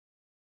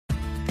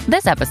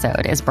This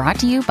episode is brought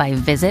to you by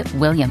Visit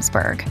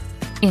Williamsburg.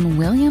 In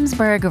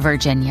Williamsburg,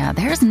 Virginia,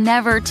 there's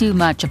never too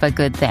much of a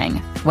good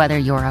thing. Whether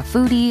you're a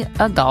foodie,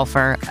 a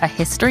golfer, a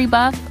history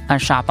buff, a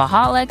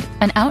shopaholic,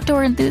 an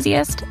outdoor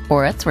enthusiast,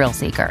 or a thrill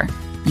seeker,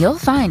 you'll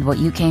find what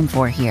you came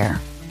for here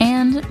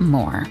and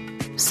more.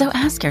 So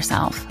ask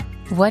yourself,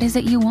 what is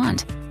it you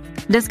want?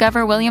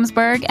 Discover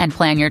Williamsburg and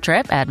plan your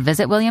trip at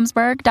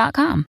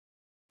visitwilliamsburg.com.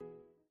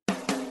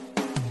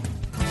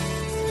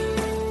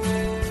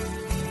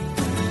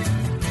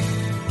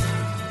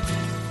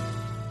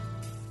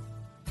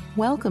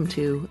 Welcome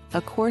to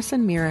A Course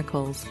in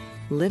Miracles,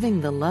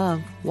 Living the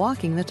Love,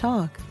 Walking the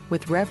Talk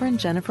with Reverend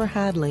Jennifer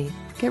Hadley.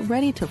 Get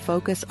ready to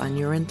focus on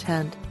your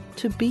intent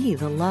to be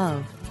the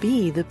love,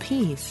 be the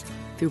peace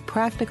through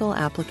practical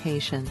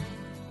application.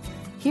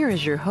 Here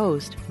is your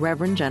host,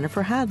 Reverend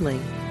Jennifer Hadley.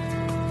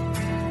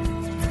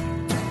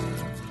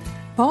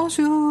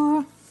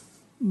 Bonjour.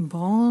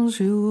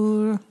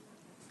 Bonjour.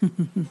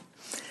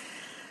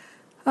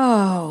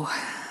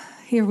 Oh,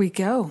 here we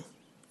go.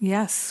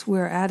 Yes,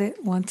 we're at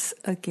it once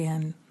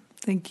again.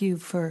 Thank you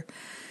for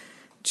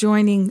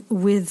joining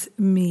with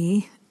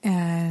me,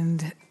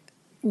 and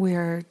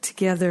we're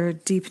together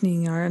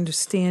deepening our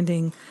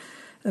understanding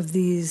of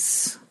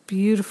these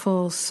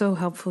beautiful, so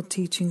helpful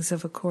teachings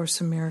of A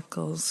Course in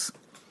Miracles.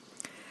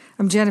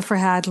 I'm Jennifer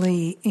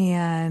Hadley,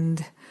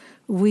 and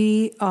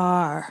we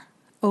are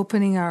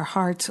opening our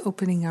hearts,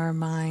 opening our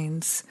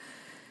minds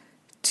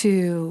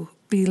to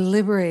be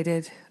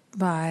liberated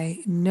by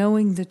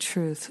knowing the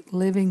truth,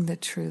 living the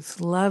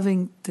truth,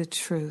 loving the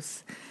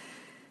truth,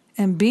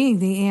 and being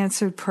the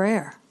answered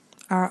prayer,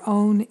 our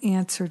own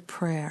answered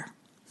prayer.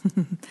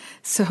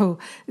 So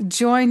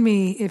join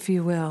me, if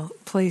you will.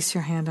 Place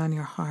your hand on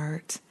your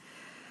heart.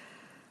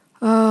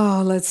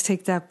 Oh, let's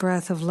take that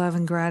breath of love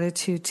and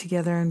gratitude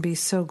together and be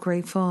so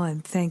grateful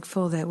and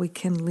thankful that we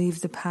can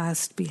leave the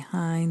past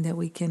behind, that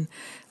we can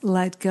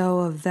let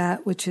go of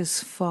that which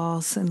is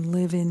false and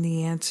live in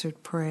the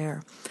answered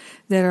prayer,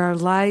 that our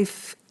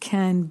life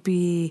can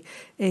be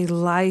a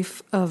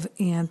life of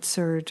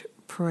answered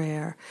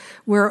prayer.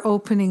 We're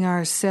opening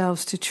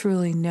ourselves to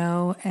truly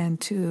know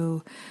and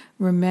to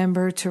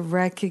remember, to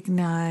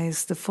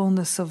recognize the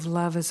fullness of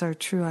love as our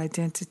true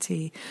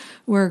identity.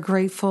 We're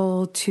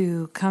grateful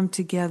to come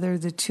together,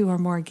 the two or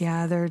more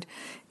gathered,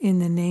 in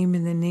the name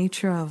and the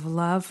nature of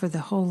love for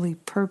the holy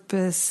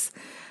purpose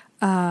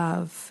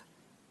of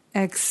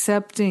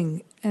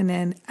accepting and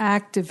an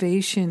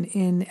activation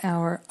in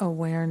our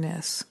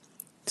awareness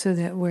so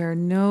that we're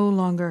no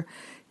longer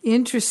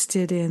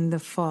interested in the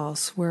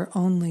false. We're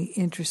only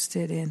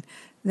interested in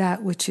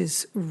that which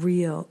is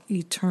real,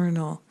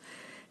 eternal,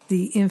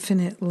 the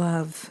infinite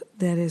love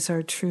that is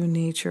our true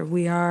nature.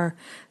 We are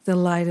the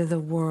light of the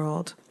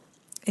world,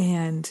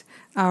 and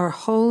our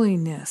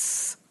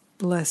holiness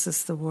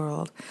blesses the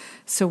world.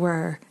 So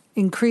we're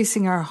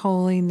increasing our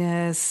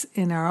holiness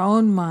in our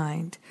own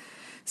mind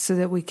so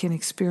that we can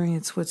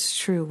experience what's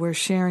true. We're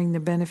sharing the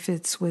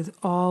benefits with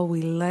all.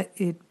 We let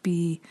it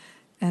be,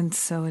 and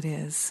so it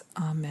is.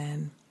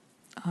 Amen.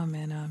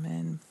 Amen.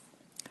 Amen.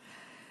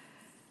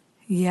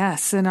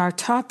 Yes, and our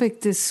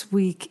topic this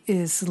week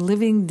is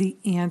living the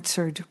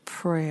answered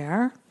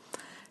prayer.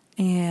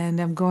 And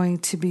I'm going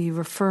to be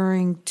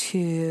referring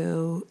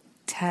to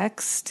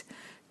text,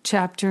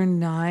 chapter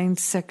 9,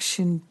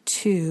 section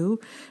 2,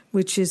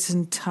 which is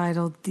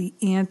entitled The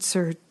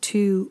Answer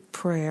to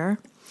Prayer.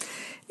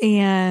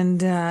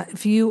 And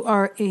if you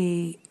are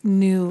a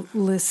new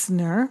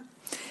listener,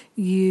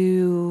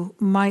 you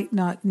might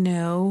not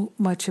know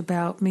much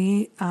about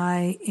me.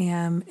 I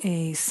am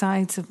a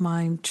Science of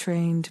Mind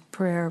trained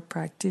prayer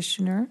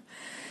practitioner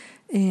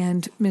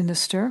and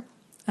minister.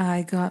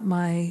 I got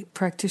my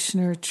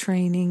practitioner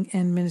training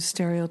and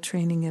ministerial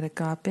training at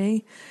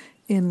Agape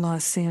in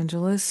Los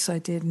Angeles. I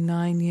did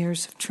 9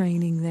 years of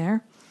training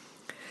there,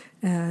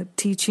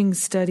 teaching,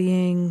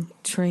 studying,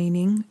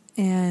 training,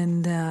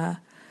 and it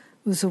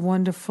was a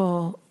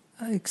wonderful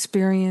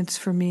experience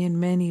for me in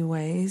many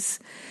ways.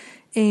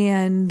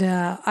 And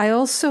I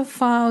also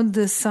found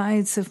the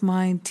Science of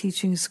Mind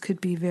teachings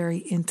could be very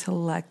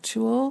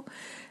intellectual.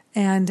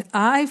 And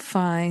I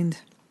find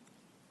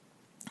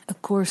A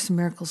Course in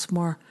Miracles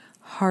more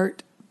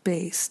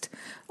heart-based,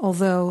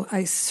 although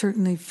I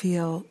certainly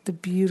feel the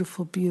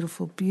beautiful,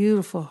 beautiful,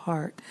 beautiful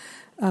heart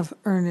of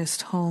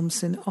Ernest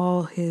Holmes and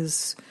all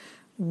his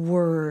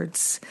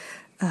words.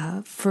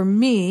 For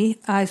me,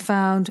 I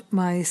found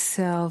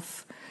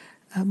myself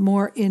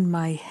more in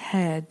my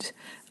head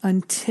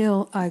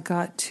until I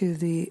got to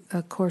the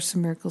A Course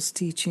in Miracles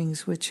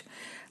teachings, which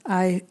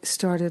I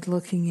started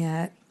looking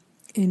at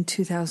in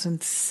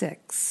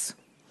 2006.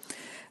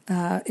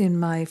 In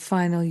my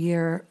final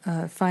year,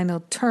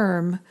 final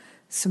term,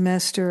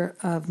 semester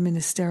of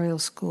ministerial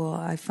school,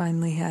 I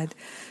finally had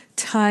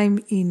time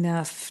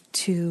enough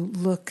to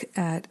look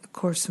at A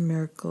Course in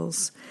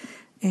Miracles,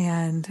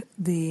 and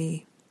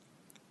the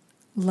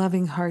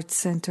Loving Heart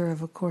Center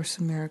of A Course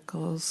in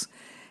Miracles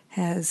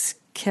has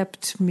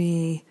kept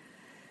me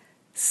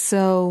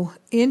so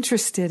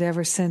interested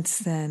ever since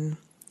then.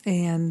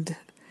 And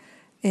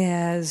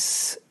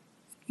as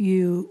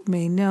you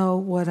may know,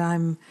 what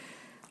I'm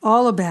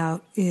all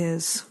about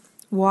is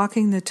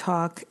walking the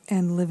talk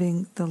and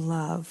living the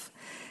love.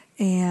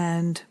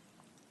 And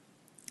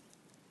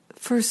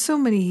for so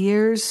many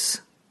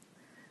years,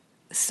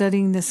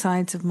 studying the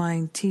Science of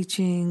Mind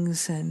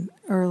teachings and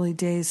early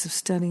days of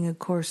studying A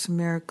Course in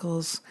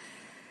Miracles,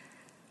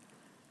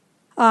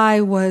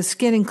 I was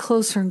getting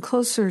closer and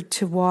closer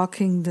to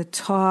walking the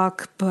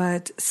talk,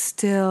 but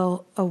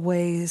still a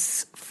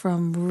ways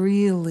from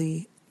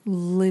really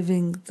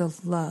living the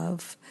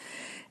love.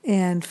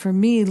 And for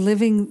me,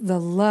 living the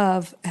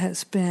love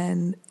has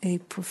been a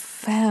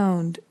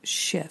profound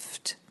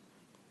shift.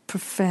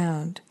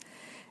 Profound.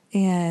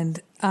 And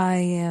I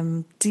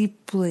am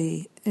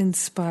deeply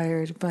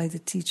inspired by the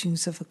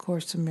teachings of A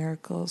Course in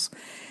Miracles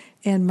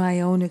and my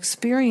own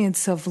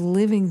experience of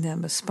living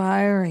them,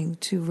 aspiring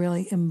to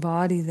really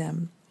embody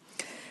them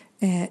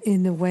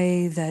in the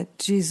way that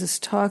Jesus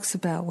talks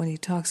about when he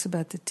talks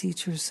about the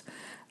teachers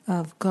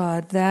of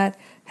God. That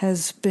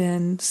has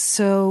been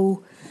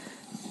so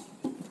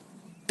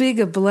big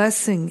a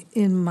blessing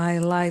in my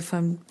life.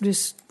 I'm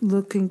just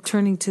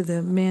turning to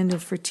the Manual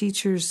for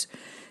Teachers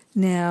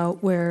now,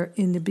 where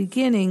in the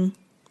beginning,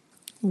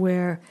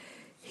 where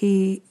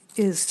he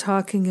is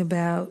talking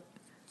about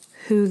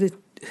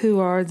who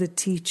are the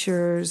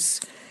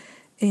teachers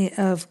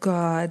of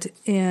God,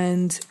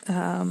 and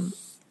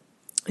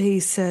he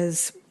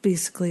says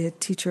basically a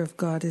teacher of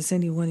God is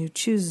anyone who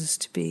chooses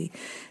to be,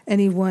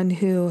 anyone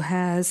who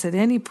has at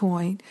any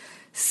point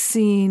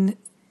seen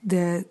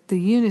the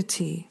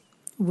unity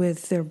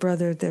with their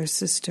brother, their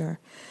sister.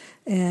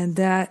 And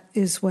that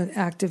is what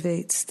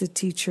activates the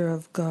teacher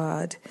of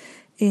God.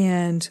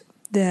 And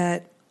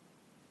that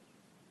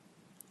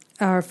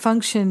our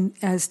function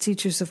as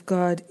teachers of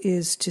God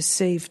is to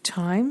save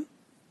time,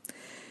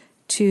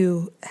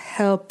 to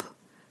help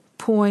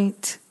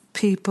point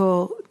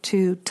people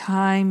to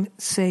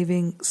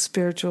time-saving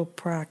spiritual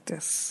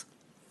practice.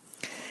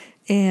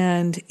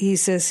 And he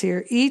says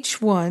here, each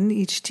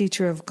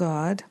teacher of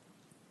God,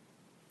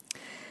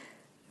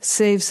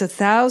 saves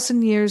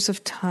 1,000 years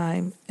of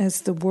time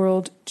as the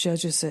world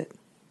judges it.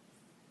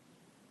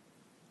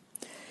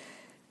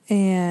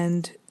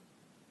 And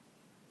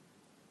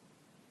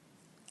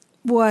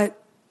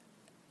what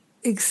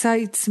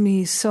excites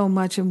me so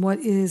much, and what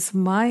is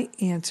my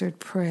answered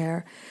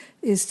prayer,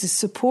 is to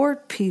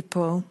support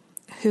people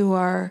who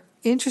are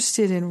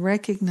interested in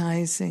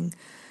recognizing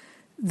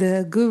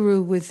the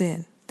guru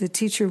within, the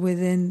teacher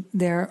within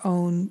their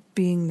own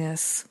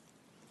beingness,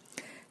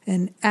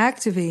 and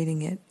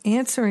activating it,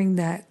 answering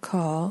that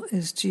call,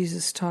 as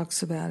Jesus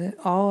talks about it.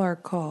 All are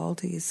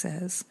called, he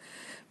says,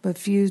 but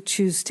few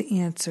choose to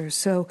answer.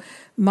 So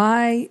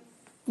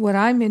what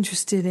I'm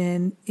interested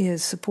in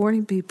is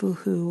supporting people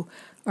who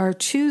are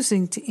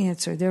choosing to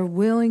answer. They're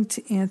willing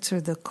to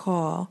answer the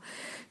call,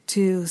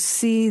 to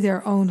see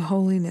their own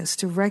holiness,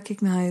 to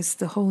recognize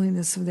the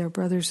holiness of their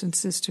brothers and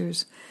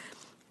sisters,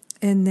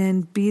 and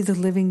then be the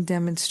living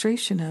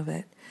demonstration of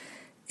it.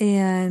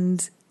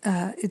 And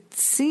it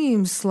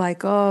seems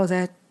like,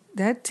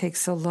 that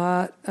takes a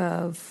lot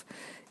of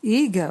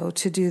ego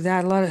to do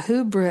that, a lot of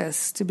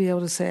hubris to be able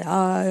to say,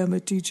 I am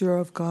a teacher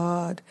of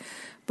God.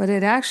 But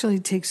it actually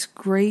takes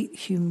great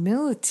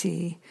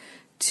humility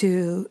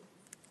to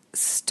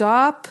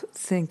stop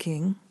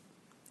thinking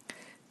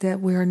that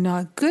we're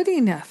not good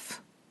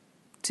enough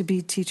to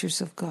be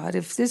teachers of God.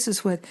 If this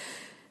is what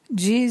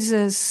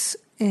Jesus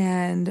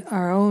and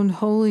our own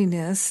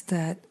holiness,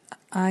 that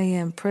I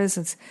am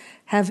presence,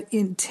 have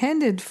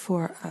intended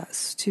for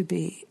us to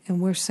be, and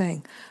we're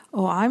saying,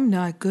 I'm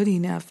not good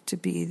enough to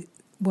be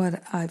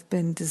what I've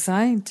been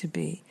designed to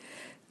be,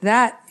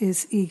 that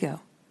is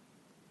ego.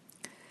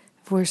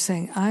 If we're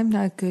saying, I'm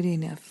not good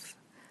enough,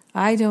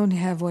 I don't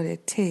have what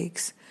it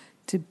takes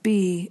to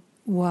be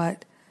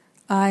what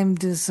I'm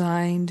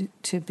designed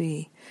to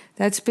be,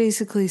 that's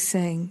basically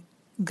saying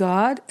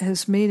God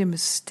has made a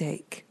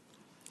mistake.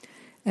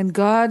 And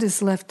God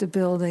has left the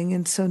building,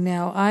 and so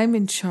now I'm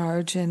in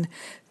charge, and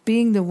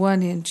being the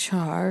one in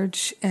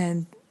charge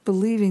and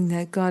believing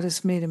that God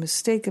has made a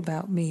mistake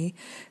about me,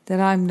 that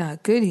I'm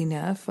not good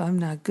enough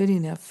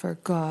for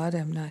God,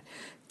 I'm not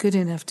good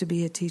enough to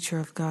be a teacher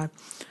of God.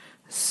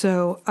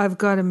 So I've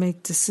got to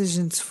make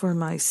decisions for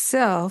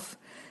myself,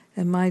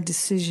 and my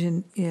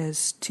decision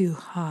is to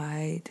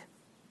hide,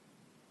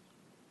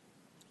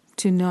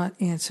 to not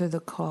answer the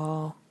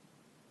call,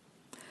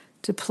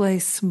 to play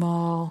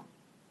small,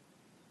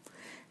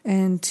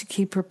 and to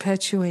keep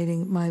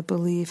perpetuating my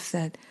belief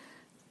that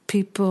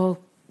people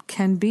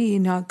can be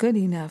not good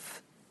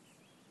enough.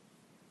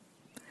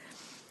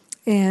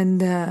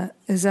 And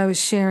as I was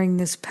sharing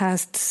this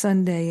past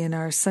Sunday in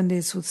our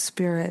Sundays with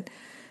Spirit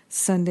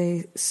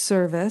Sunday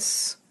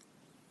service,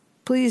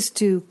 please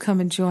do come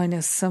and join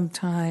us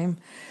sometime.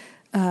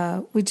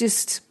 We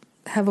just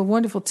have a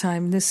wonderful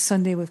time. This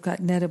Sunday we've got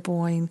Netta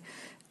Boyne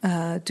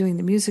doing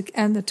the music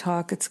and the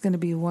talk. It's going to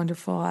be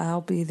wonderful. I'll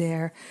be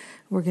there.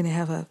 We're going to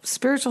have a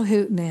spiritual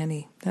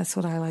hootenanny. That's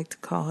what I like to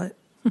call it.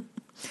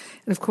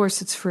 And of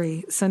course, it's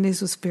free.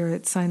 Sundays with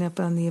Spirit. Sign up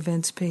on the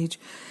events page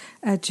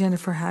at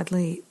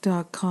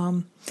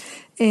jenniferhadley.com.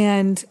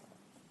 And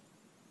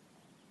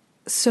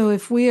so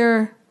if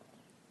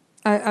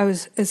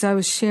as I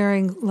was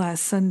sharing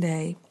last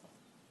Sunday,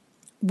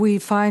 we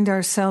find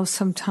ourselves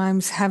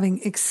sometimes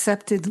having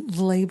accepted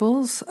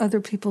labels,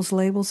 other people's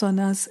labels on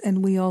us,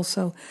 and we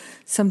also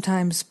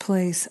sometimes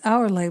place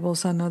our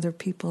labels on other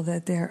people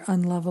that they're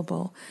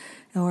unlovable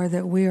or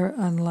that we're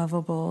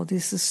unlovable.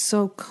 This is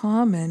so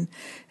common,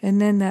 and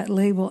then that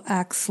label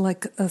acts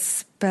like a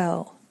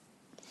spell.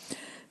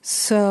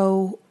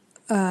 So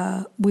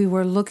we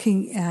were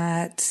looking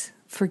at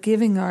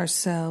forgiving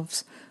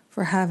ourselves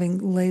for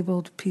having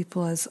labeled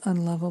people as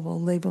unlovable,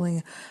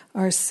 labeling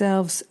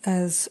ourselves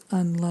as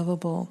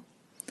unlovable.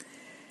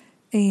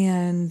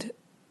 And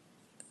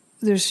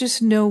there's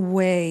just no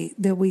way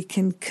that we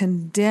can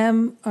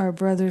condemn our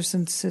brothers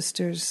and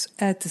sisters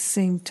at the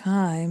same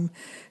time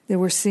that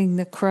we're seeing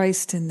the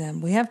Christ in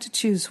them. We have to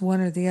choose one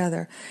or the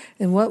other.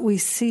 And what we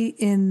see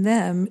in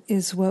them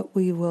is what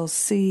we will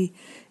see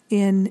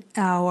in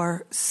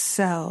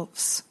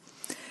ourselves.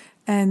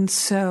 And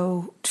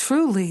so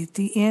truly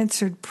the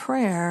answered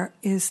prayer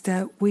is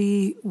that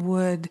we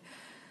would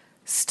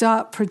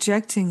stop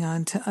projecting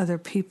onto other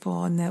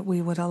people and that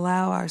we would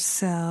allow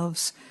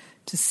ourselves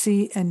to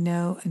see and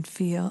know and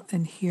feel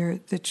and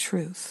hear the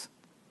truth.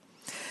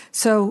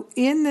 So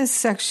in this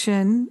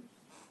section,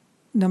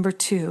 number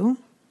 2,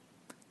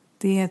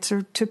 the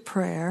answer to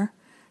prayer,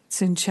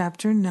 it's in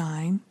chapter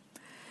 9.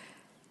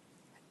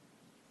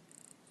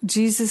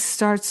 Jesus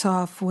starts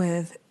off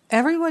with,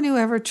 everyone who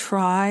ever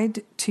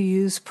tried to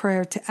use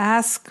prayer to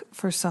ask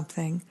for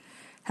something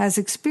has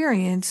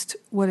experienced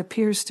what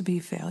appears to be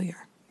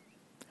failure.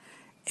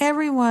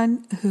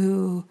 Everyone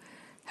who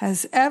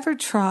has ever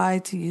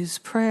tried to use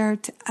prayer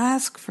to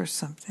ask for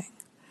something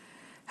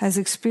has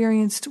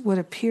experienced what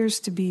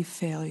appears to be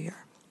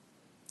failure.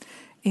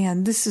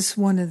 And this is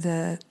one of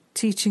the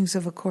teachings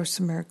of A Course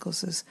in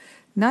Miracles, is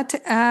not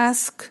to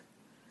ask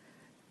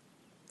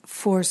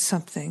for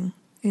something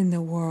in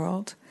the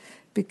world,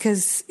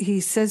 because he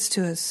says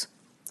to us,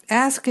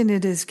 ask and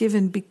it is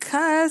given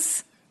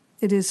because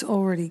it is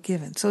already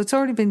given. So it's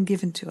already been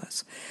given to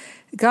us.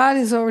 God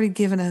has already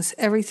given us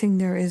everything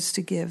there is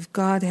to give.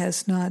 God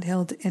has not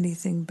held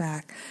anything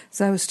back.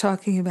 As I was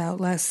talking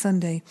about last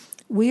Sunday,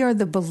 we are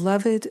the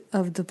beloved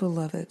of the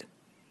beloved.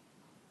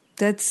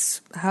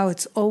 That's how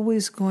it's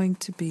always going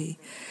to be.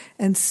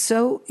 And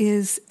so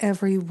is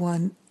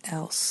everyone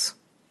else.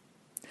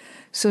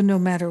 So no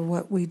matter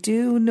what we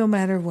do, no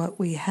matter what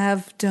we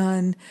have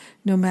done,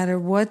 no matter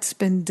what's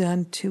been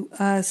done to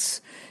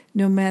us,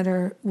 no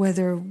matter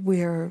whether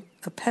we're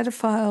a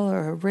pedophile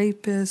or a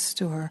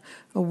rapist or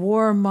a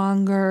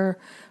warmonger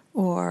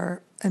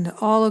or an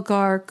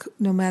oligarch,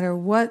 no matter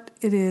what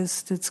it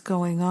is that's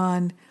going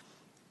on,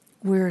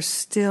 we're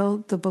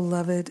still the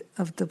beloved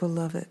of the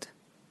beloved.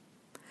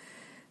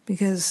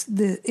 Because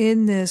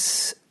in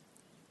this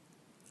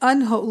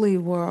unholy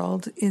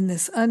world, in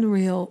this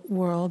unreal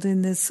world,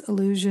 in this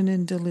illusion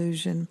and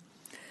delusion,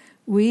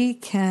 we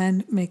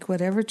can make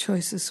whatever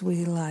choices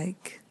we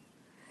like,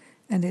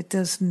 and it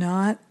does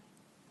not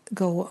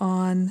go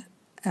on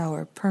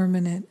our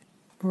permanent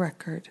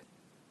record.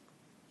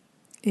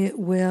 It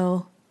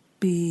will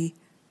be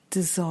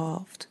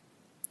dissolved.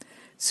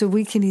 So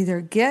we can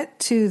either get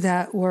to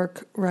that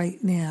work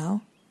right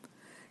now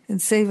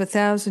and save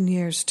 1,000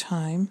 years'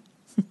 time,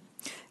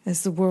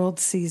 as the world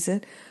sees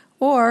it,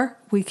 or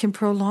we can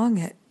prolong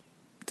it.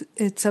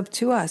 It's up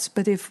to us.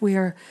 But if we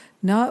are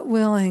not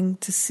willing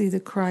to see the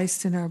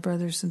Christ in our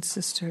brothers and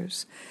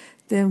sisters,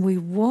 then we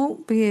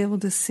won't be able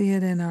to see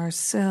it in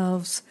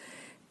ourselves.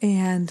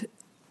 And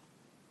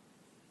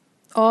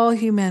all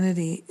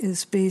humanity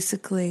is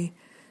basically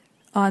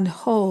on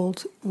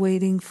hold,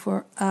 waiting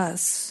for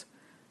us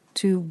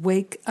to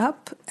wake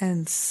up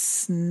and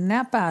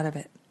snap out of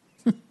it.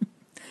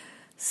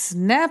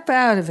 Snap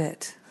out of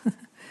it.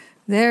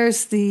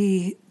 There's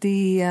the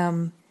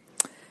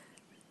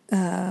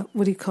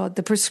what do you call it?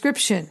 The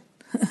prescription.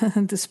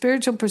 The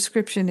spiritual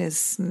prescription is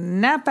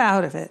snap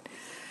out of it.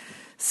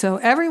 So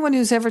everyone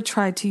who's ever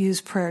tried to use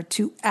prayer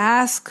to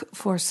ask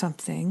for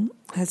something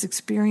has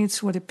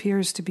experienced what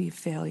appears to be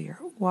failure.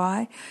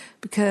 Why?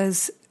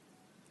 Because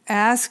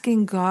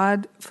asking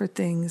God for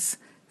things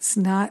is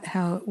not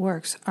how it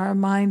works. Our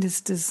mind is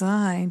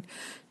designed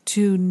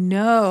to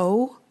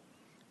know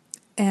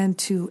and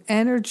to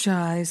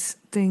energize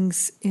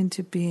things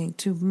into being,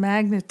 to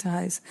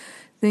magnetize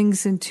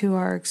things into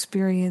our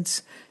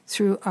experience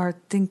through our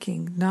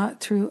thinking, not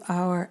through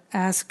our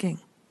asking.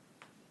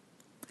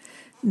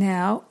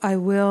 Now, I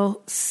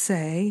will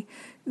say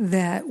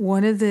that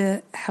one of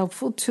the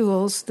helpful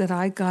tools that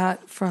I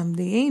got from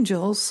the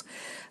angels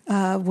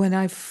when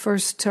I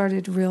first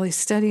started really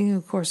studying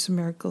A Course in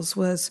Miracles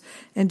was,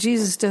 and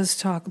Jesus does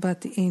talk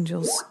about the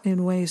angels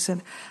in ways that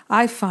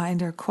I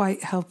find are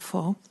quite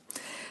helpful,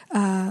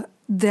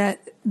 that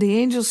the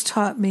angels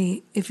taught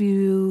me, if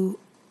you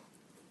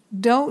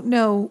don't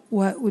know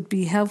what would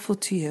be helpful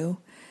to you,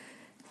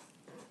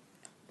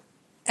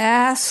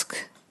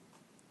 ask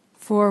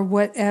for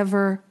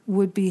whatever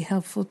would be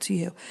helpful to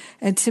you.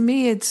 And to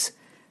me, it's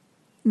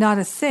not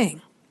a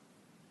thing.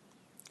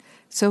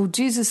 So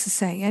Jesus is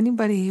saying,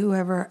 anybody who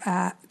ever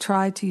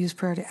tried to use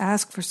prayer to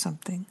ask for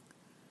something,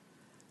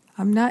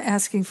 I'm not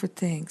asking for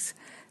things.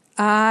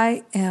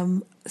 I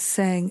am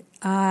saying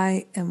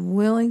I am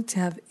willing to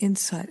have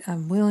insight.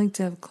 I'm willing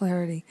to have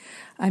clarity.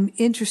 I'm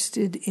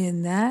interested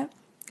in that,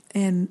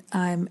 and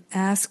I'm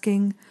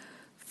asking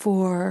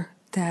for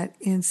that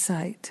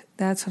insight.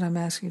 That's what I'm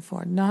asking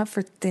for, not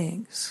for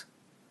things.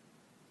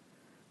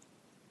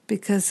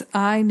 Because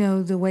I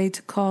know the way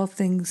to call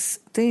things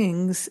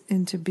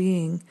into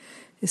being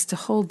is to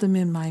hold them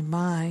in my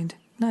mind,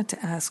 not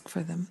to ask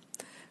for them,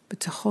 but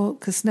to hold,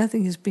 because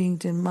nothing is being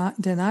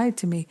denied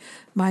to me.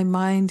 My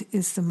mind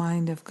is the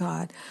mind of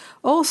God.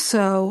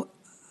 Also,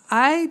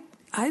 I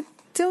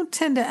don't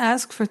tend to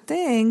ask for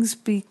things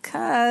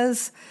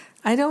because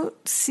I don't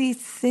see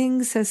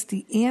things as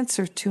the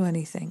answer to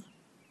anything.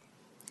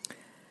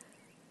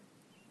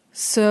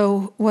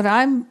 So what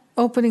I'm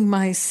opening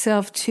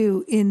myself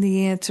to in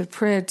the answered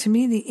prayer, to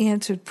me the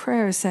answered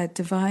prayer is that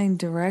divine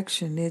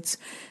direction. It's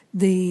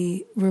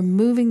the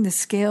removing the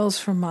scales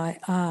from my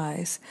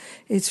eyes.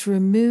 It's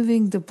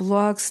removing the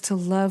blocks to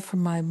love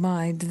from my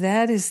mind.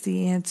 That is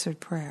the answered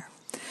prayer.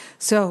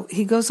 So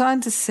he goes on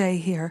to say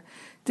here,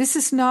 this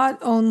is not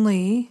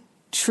only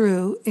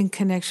true in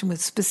connection with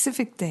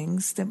specific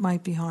things that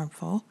might be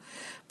harmful,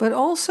 but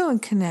also in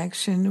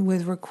connection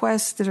with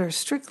requests that are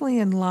strictly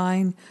in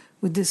line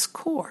with this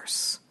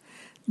course.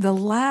 The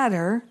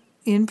latter,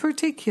 in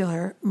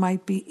particular,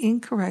 might be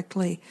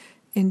incorrectly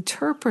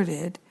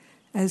interpreted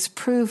as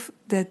proof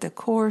that the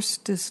course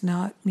does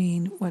not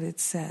mean what it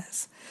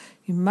says.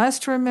 You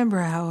must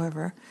remember,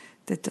 however,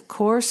 that the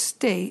course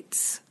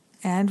states,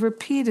 and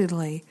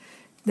repeatedly,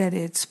 that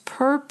its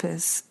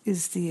purpose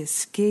is the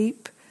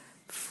escape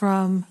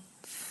from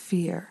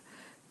fear.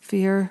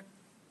 Fear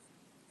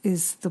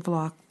is the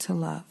block to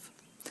love.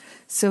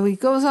 So he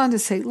goes on to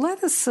say,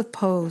 let us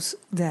suppose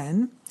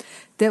then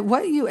that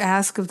what you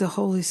ask of the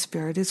Holy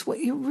Spirit is what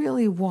you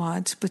really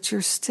want, but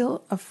you're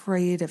still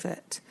afraid of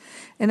it.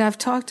 And I've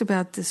talked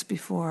about this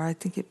before. I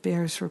think it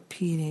bears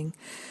repeating.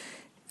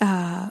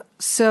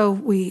 So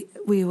we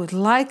would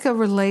like a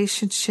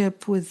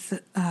relationship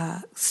with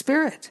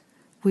Spirit.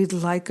 We'd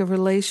like a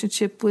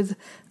relationship with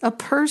a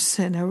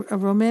person, a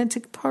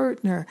romantic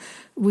partner.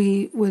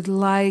 We would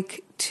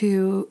like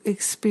to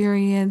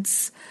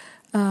experience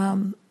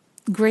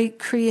great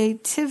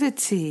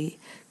creativity,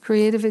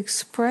 creative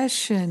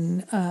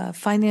expression,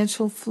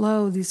 financial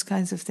flow, these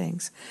kinds of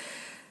things.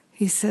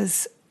 He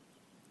says,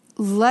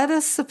 let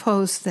us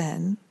suppose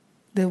then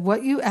that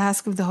what you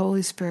ask of the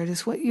Holy Spirit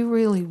is what you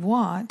really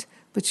want,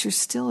 but you're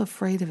still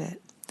afraid of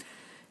it.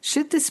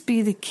 Should this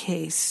be the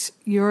case,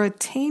 your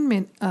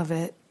attainment of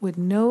it would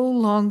no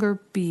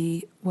longer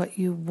be what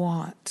you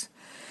want.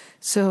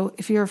 So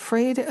if you're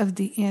afraid of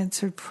the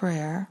answered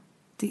prayer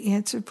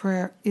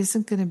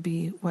isn't going to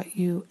be what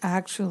you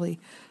actually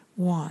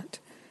want.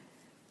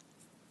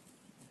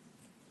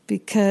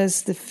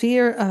 Because the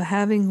fear of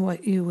having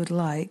what you would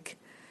like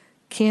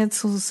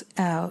cancels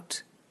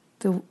out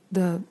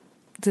the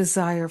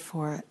desire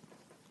for it.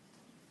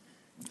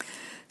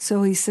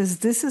 So he says,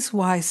 this is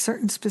why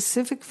certain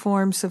specific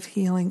forms of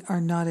healing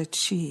are not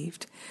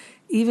achieved,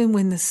 even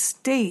when the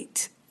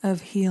state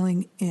of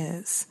healing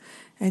is.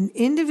 An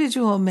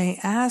individual may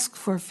ask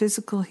for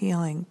physical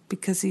healing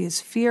because he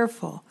is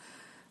fearful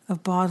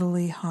of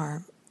bodily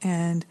harm.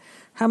 And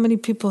how many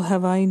people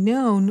have I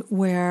known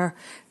where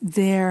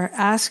they're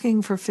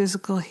asking for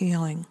physical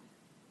healing?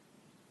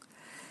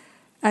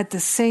 At the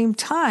same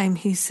time,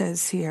 he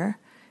says here,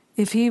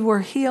 if he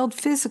were healed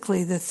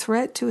physically, the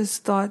threat to his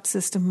thought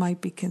system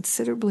might be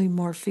considerably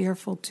more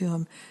fearful to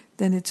him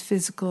than its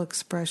physical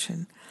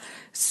expression.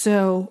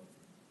 So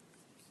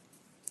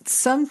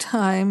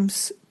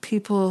sometimes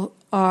people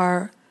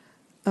are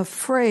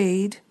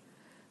afraid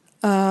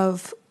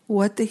of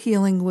what the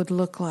healing would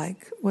look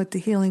like. What the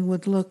healing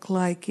would look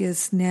like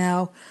is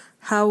now,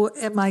 how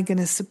am I going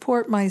to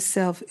support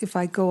myself if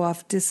I go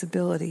off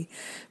disability?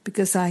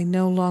 Because I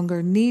no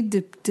longer need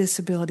the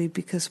disability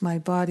because my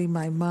body,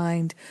 my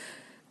mind,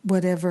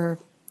 whatever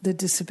the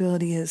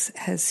disability is,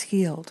 has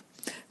healed.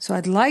 So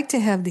I'd like to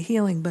have the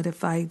healing, but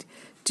if I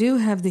do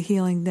have the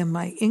healing, then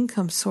my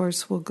income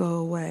source will go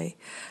away.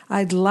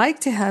 I'd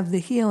like to have the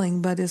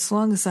healing, but as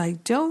long as I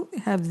don't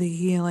have the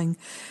healing,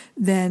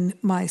 then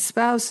my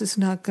spouse is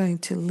not going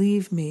to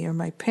leave me, or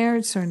my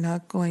parents are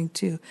not going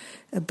to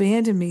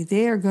abandon me.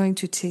 They are going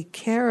to take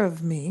care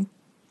of me.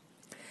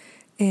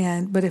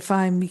 But if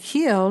I'm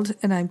healed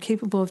and I'm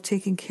capable of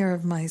taking care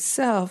of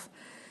myself,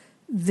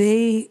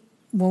 they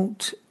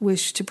won't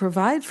wish to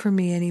provide for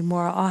me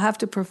anymore. I'll have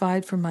to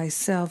provide for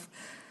myself.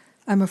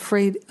 I'm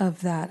afraid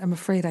of that. I'm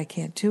afraid I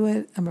can't do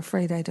it. I'm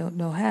afraid I don't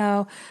know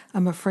how.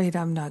 I'm afraid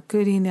I'm not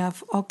good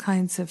enough. All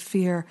kinds of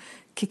fear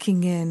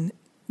kicking in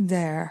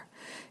there.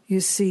 You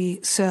see,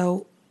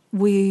 so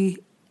we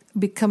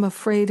become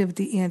afraid of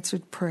the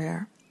answered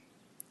prayer.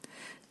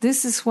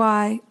 This is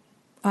why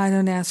I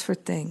don't ask for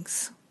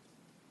things.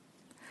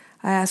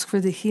 I ask for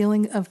the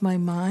healing of my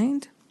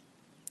mind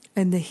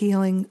and the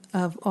healing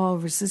of all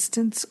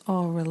resistance,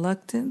 all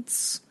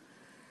reluctance,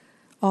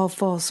 all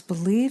false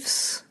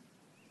beliefs,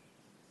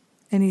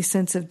 any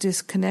sense of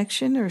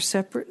disconnection or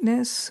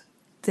separateness.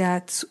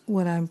 That's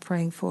what I'm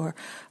praying for.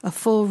 A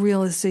full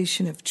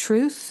realization of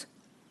truth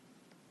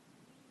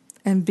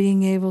and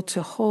being able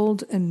to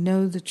hold and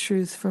know the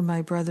truth for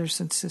my brothers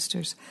and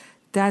sisters.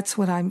 That's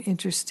what I'm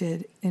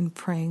interested in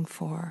praying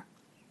for.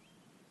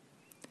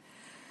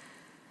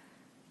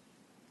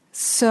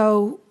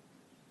 So,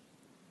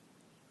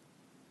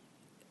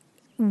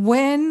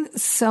 when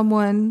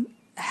someone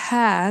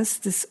has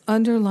this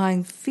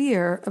underlying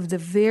fear of the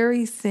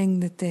very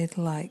thing that they'd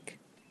like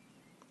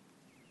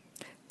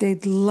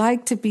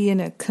to be in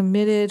a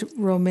committed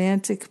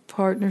romantic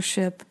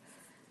partnership,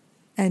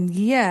 and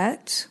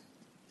yet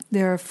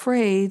they're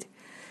afraid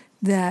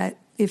that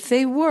if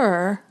they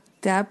were,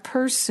 that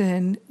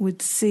person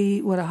would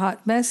see what a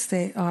hot mess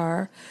they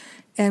are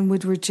and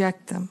would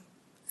reject them.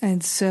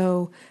 And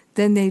so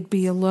then they'd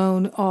be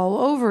alone all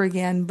over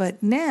again,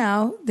 but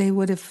now they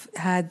would have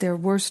had their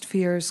worst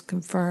fears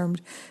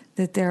confirmed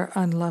that they're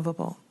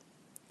unlovable.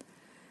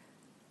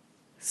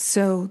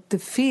 So the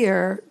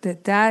fear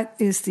that that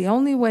is the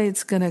only way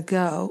it's going to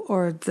go,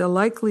 or the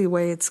likely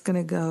way it's going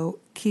to go,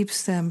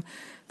 keeps them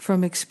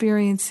from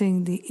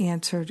experiencing the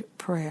answered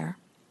prayer.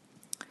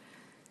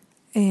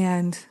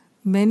 And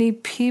many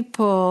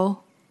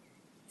people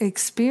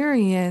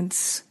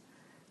experience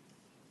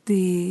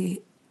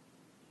the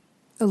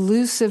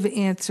elusive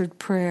answered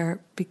prayer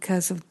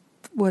because of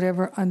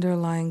whatever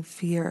underlying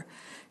fear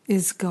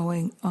is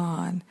going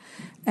on.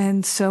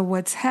 And so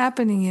what's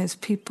happening is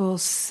people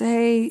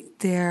say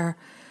they're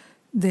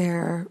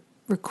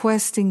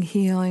requesting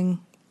healing,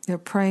 they're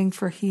praying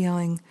for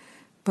healing,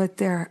 but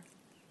they're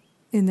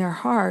in their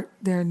heart,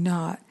 they're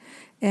not.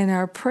 And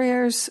our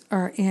prayers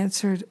are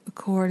answered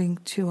according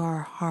to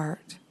our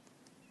heart.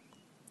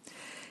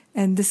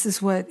 And this is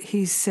what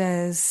he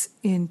says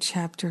in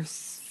chapter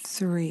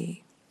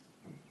 3.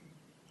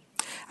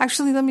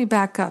 Actually, let me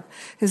back up,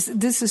 because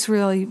this is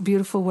really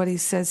beautiful what he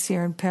says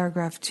here in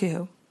paragraph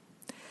 2.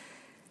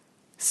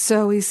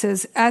 So he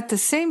says, at the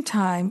same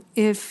time,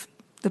 if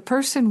the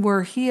person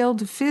were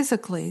healed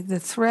physically, the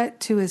threat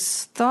to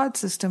his thought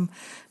system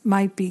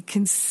might be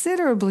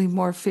considerably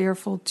more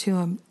fearful to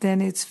him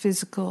than its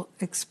physical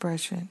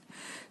expression.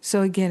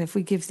 So again, if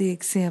we give the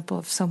example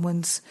of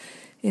someone's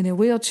in a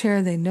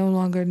wheelchair, they no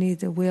longer need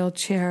the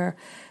wheelchair.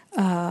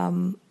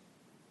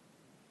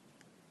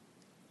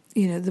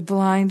 The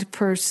blind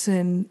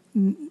person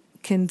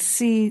can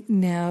see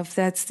now, if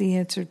that's the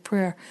answered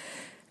prayer,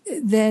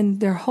 then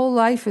their whole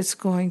life is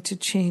going to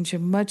change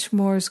and much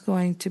more is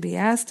going to be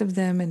asked of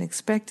them and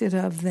expected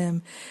of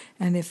them.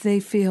 And if they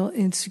feel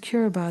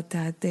insecure about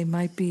that, they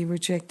might be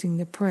rejecting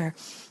the prayer.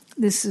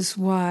 This is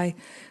why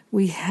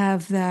we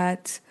have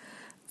that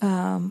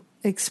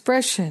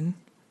expression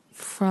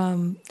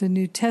from the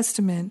New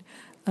Testament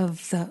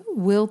of the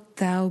wilt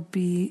thou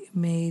be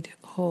made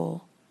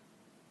whole.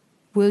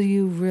 Will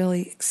you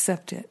really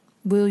accept it?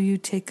 Will you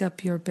take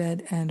up your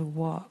bed and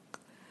walk?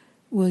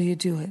 Will you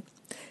do it?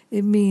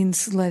 It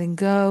means letting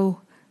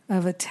go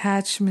of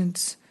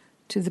attachments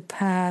to the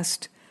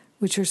past,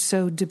 which are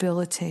so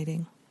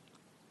debilitating.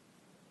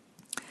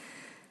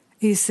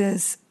 He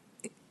says,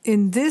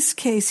 in this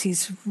case,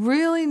 he's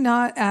really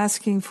not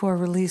asking for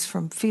release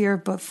from fear,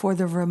 but for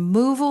the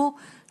removal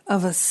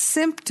of a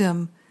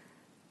symptom.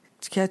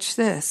 Catch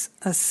this,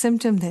 a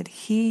symptom that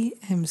he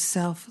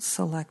himself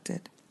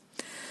selected.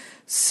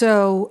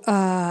 So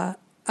I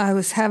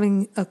was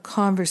having a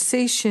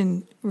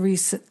conversation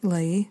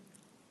recently,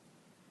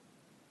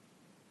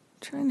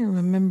 trying to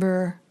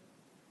remember.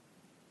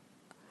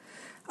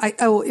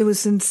 It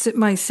was in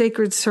my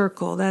Sacred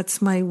Circle.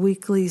 That's my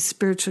weekly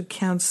spiritual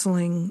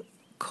counseling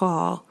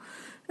call.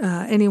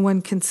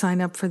 Anyone can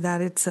sign up for that.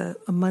 It's a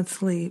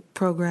monthly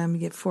program. You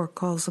get 4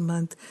 calls a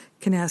month.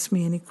 You can ask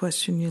me any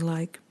question you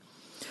like.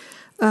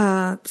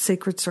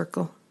 Sacred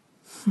Circle.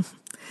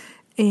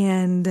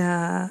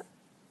 And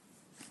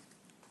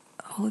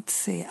let's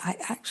see. I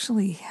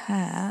actually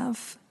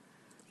have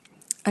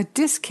a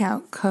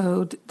discount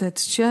code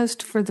that's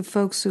just for the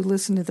folks who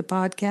listen to the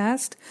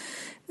podcast.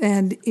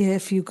 And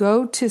if you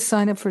go to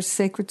sign up for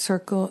Sacred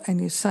Circle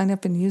and you sign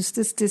up and use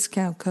this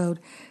discount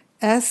code,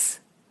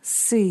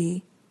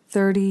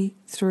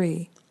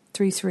 SC33,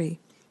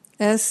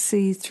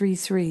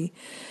 SC33,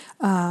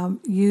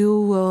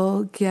 you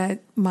will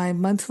get my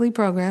monthly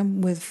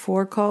program with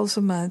 4 calls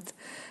a month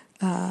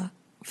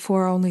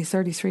for only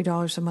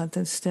 $33 a month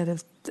instead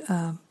of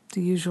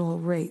the usual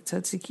rate. So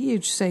it's a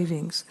huge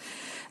savings.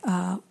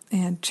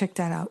 And check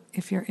that out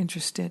if you're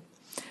interested.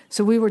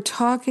 So we were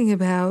talking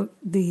about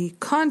the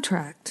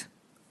contract,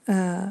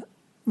 the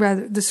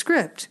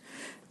script.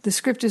 The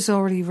script is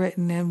already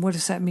written, and what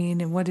does that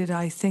mean, and what did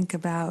I think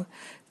about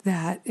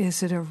that?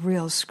 Is it a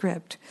real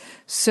script?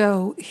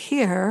 So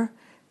here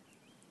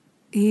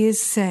he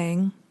is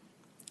saying,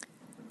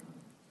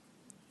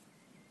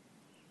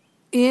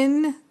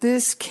 in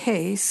this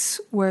case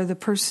where the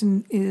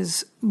person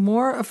is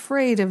more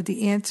afraid of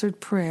the answered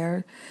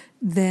prayer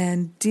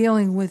than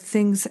dealing with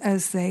things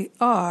as they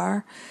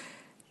are,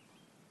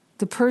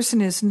 the person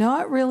is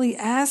not really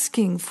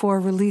asking for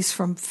release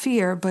from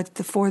fear, but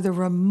for the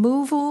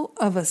removal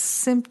of a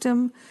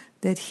symptom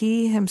that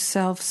he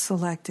himself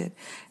selected.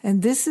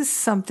 And this is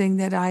something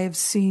that I have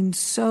seen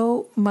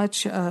so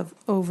much of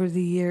over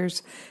the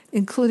years,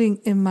 including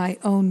in my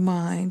own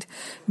mind.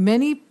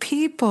 Many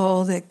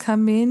people that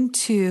come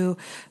into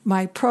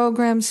my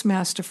programs,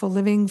 Masterful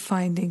Living,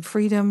 Finding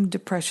Freedom,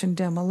 Depression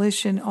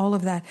Demolition, all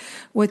of that,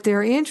 what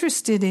they're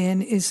interested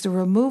in is the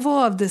removal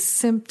of the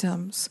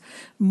symptoms,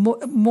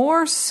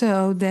 more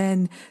so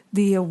than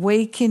the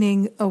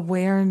awakening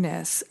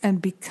awareness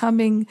and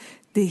becoming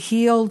the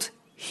healed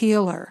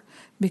healer,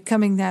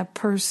 becoming that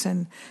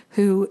person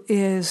who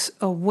is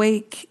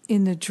awake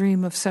in the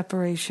dream of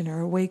separation or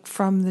awake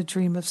from the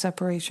dream of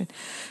separation.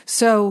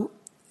 So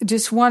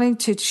just wanting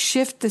to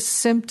shift the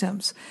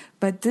symptoms.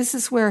 But this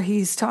is where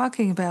he's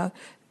talking about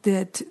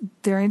that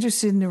they're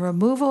interested in the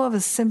removal of a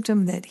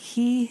symptom that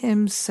he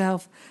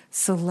himself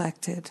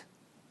selected.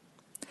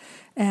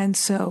 And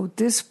so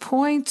this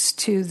points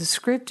to the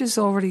script is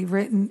already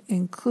written,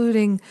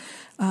 including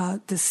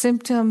the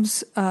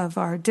symptoms of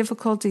our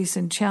difficulties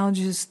and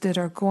challenges that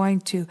are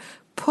going to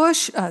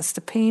push us. The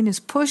pain is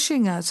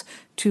pushing us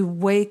to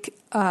wake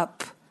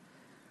up.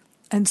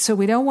 And so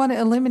we don't want to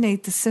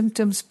eliminate the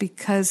symptoms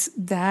because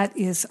that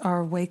is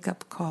our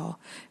wake-up call.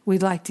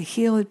 We'd like to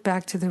heal it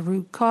back to the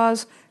root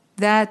cause.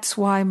 That's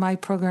why my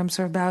programs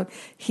are about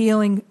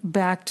healing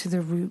back to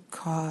the root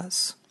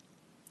cause.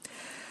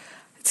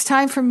 It's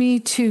time for me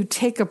to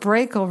take a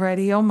break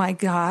already. Oh my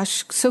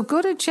gosh. So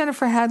go to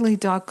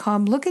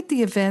jenniferhadley.com, look at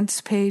the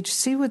events page,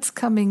 see what's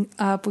coming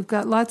up. We've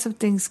got lots of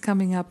things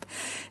coming up.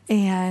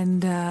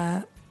 And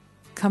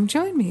come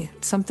join me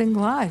at something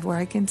live where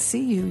I can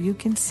see you. You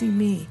can see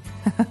me.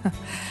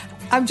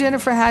 I'm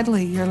Jennifer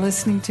Hadley. You're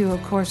listening to A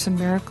Course in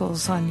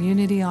Miracles on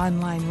Unity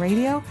Online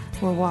Radio.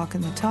 We're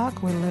walking the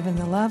talk. We're living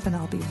the love. And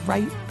I'll be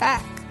right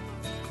back.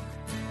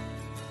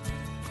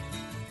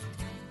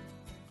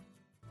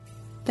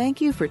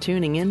 Thank you for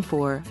tuning in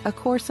for A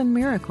Course in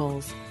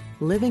Miracles,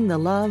 Living the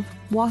Love,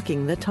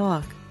 Walking the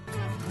Talk.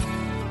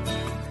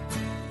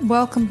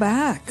 Welcome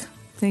back.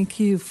 Thank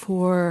you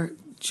for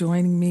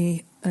joining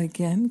me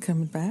again,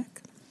 coming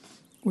back.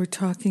 We're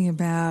talking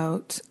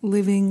about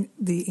living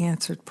the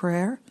answered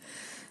prayer.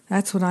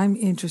 That's what I'm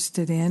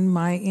interested in.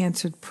 My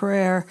answered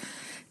prayer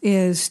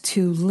is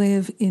to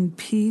live in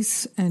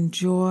peace and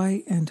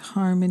joy and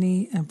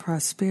harmony and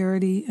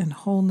prosperity and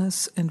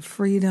wholeness and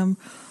freedom,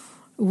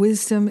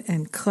 wisdom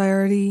and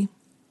clarity,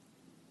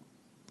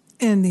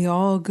 and the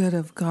all good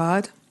of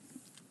God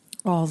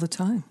all the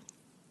time.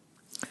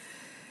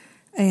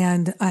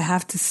 And I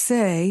have to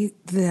say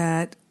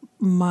that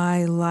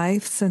my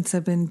life, since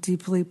I've been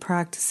deeply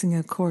practicing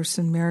A Course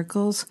in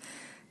Miracles,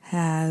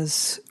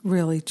 has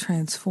really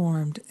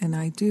transformed. And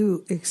I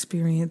do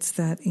experience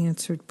that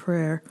answered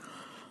prayer.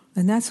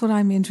 And that's what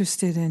I'm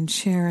interested in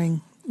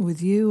sharing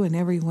with you and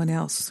everyone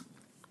else.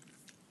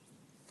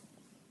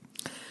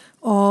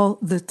 All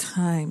the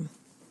time.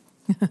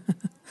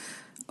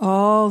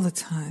 All the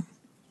time.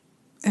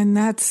 And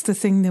that's the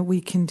thing that we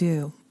can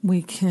do.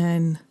 We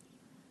can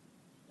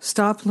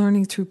stop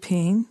learning through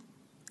pain,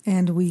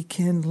 and we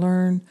can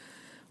learn,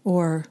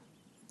 or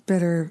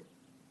better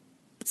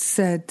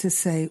said to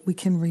say, we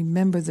can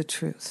remember the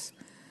truth.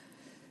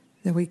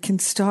 That we can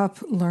stop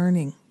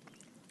learning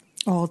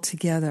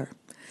altogether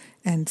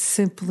and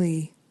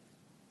simply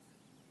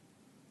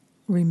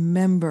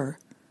remember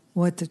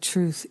what the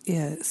truth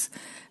is.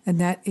 And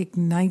that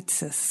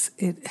ignites us.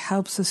 It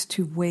helps us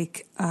to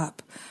wake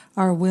up.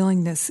 Our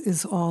willingness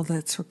is all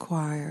that's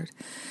required.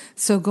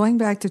 So going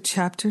back to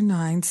chapter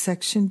 9,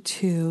 section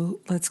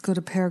 2, let's go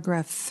to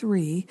paragraph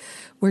 3,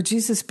 where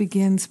Jesus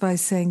begins by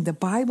saying, the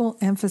Bible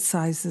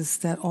emphasizes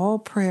that all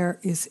prayer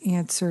is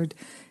answered,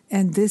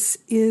 and this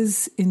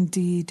is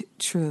indeed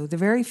true. The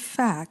very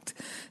fact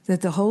that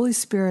the Holy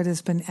Spirit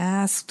has been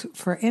asked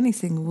for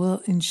anything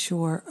will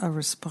ensure a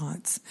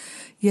response.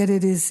 Yet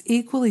it is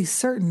equally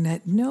certain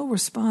that no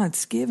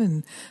response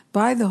given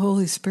by the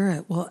Holy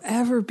Spirit will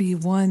ever be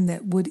one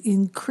that would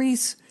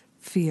increase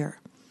fear.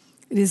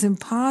 It is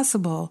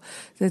impossible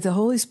that the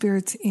Holy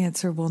Spirit's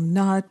answer will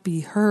not be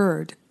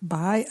heard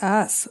by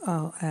us,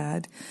 I'll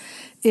add.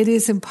 It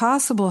is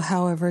impossible,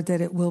 however,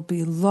 that it will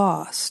be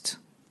lost.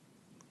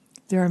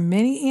 There are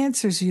many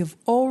answers you have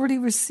already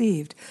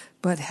received,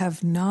 but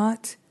have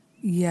not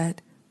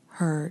yet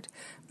heard.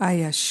 I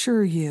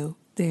assure you,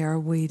 they are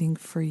waiting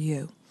for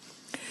you.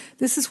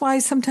 This is why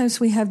sometimes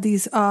we have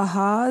these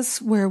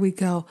ahas where we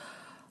go,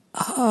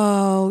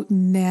 oh,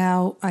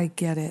 now I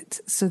get it.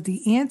 So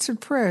the answered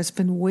prayer has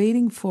been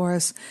waiting for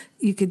us.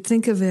 You could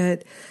think of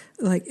it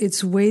like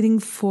it's waiting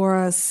for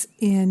us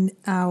in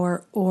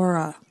our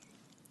aura.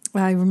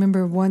 I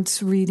remember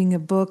once reading a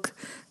book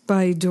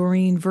by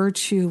Doreen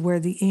Virtue where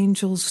the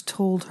angels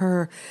told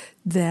her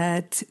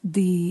that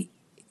the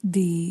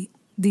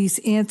these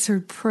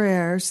answered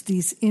prayers,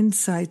 these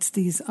insights,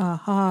 these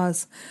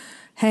ahas,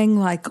 hang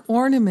like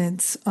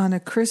ornaments on a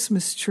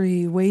Christmas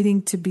tree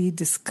waiting to be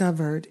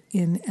discovered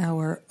in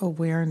our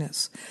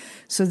awareness.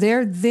 So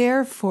they're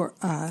there for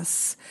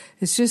us.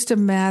 It's just a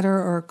matter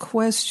or a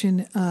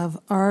question of,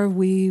 are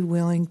we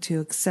willing to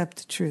accept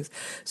the truth?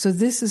 So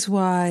this is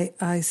why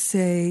I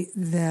say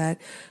that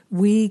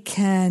we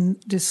can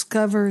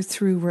discover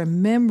through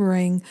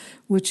remembering,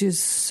 which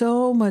is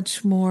so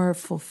much more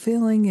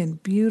fulfilling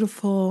and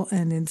beautiful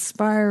and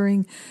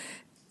inspiring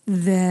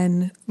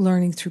than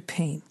learning through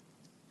pain.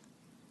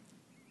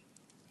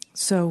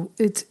 So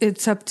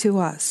it's up to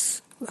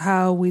us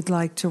how we'd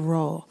like to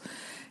roll.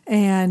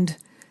 And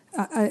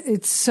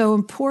it's so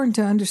important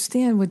to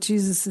understand what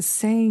Jesus is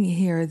saying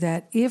here,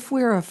 that if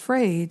we're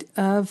afraid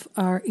of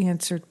our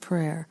answered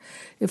prayer,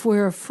 if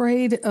we're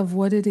afraid of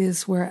what it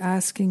is we're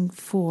asking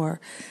for,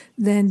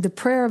 then the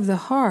prayer of the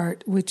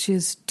heart, which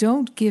is,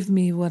 don't give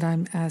me what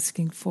I'm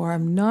asking for,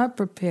 I'm not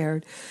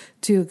prepared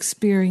to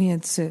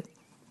experience it.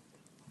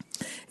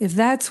 If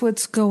that's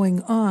what's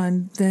going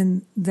on,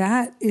 then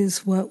that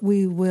is what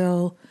we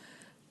will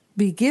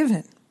be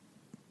given.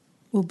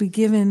 We'll be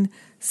given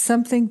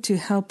something to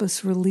help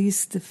us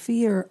release the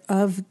fear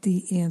of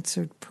the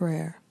answered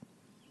prayer.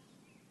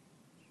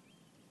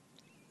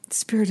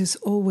 Spirit is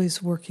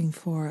always working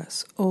for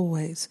us,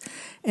 always.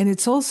 And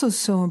it's also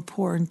so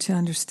important to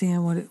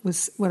understand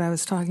what I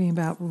was talking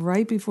about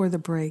right before the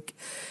break,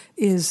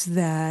 is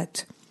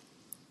that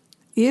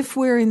if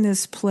we're in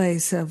this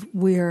place of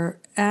we're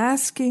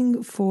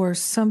asking for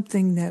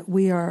something that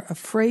we are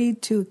afraid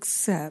to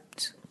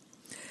accept,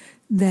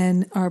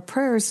 then our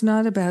prayer is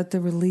not about the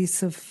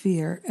release of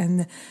fear.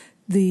 And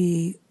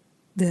the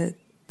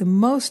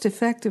most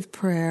effective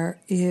prayer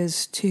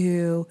is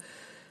to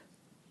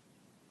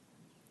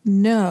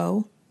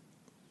know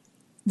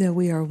that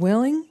we are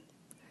willing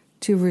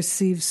to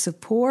receive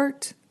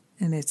support,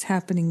 and it's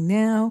happening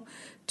now,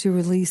 to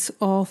release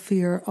all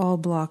fear, all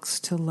blocks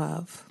to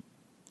love,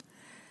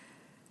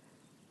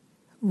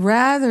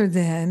 rather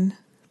than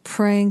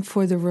praying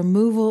for the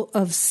removal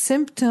of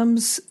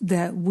symptoms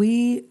that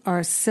we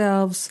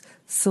ourselves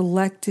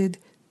selected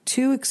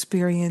to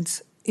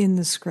experience in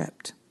the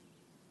script.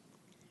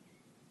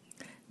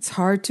 It's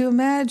hard to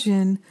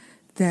imagine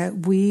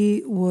that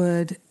we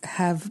would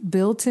have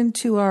built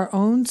into our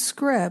own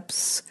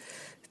scripts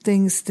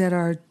things that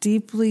are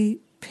deeply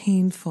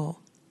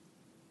painful.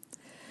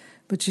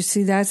 But you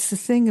see, that's the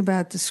thing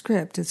about the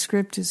script. The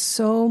script is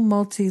so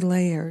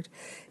multi-layered.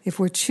 If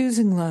we're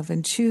choosing love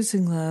and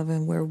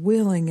we're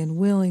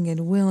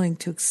willing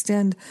to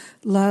extend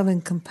love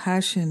and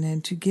compassion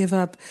and to give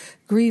up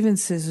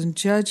grievances and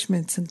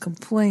judgments and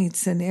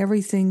complaints and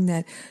everything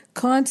that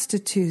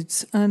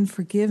constitutes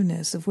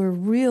unforgiveness, if we're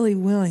really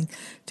willing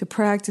to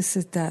practice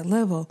at that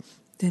level,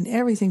 then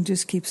everything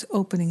just keeps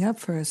opening up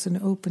for us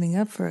and opening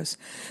up for us.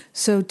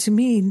 So to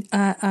me,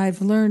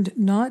 I've learned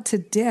not to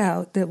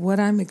doubt that what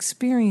I'm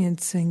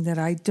experiencing that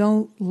I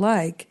don't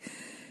like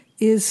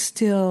is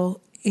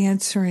still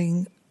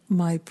answering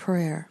my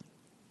prayer.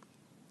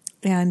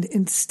 And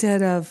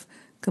instead of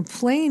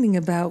complaining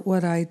about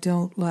what I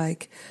don't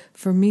like,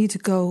 for me to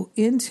go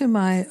into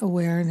my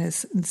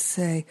awareness and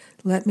say,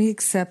 let me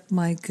accept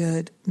my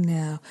good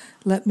now.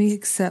 Let me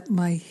accept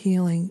my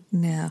healing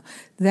now.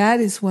 That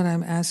is what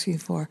I'm asking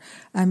for.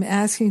 I'm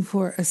asking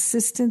for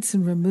assistance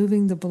in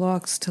removing the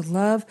blocks to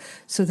love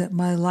so that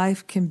my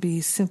life can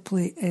be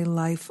simply a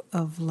life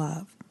of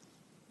love.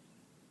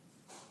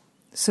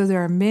 So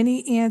there are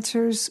many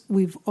answers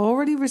we've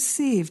already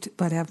received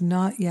but have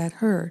not yet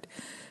heard.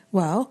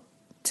 Well,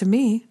 to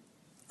me,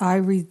 I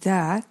read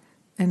that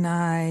and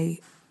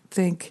I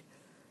think,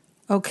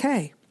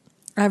 okay,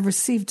 I've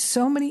received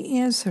so many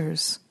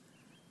answers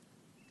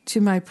to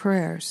my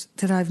prayers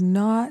that I've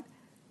not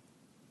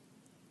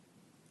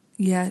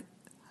yet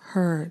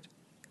heard.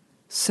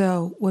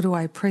 So what do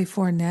I pray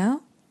for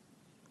now?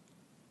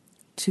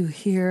 To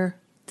hear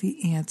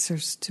the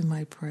answers to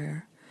my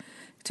prayer,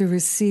 to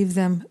receive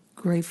them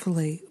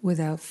gratefully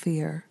without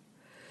fear,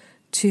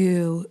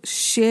 to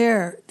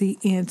share the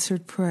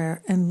answered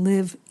prayer and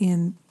live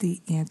in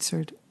the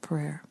answered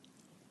prayer.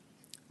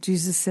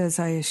 Jesus says,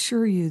 I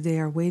assure you they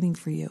are waiting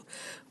for you.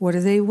 What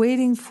are they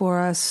waiting for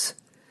us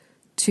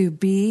to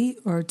be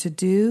or to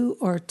do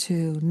or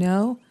to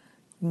know?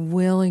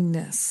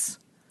 Willingness.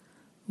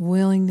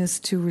 Willingness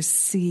to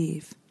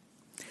receive.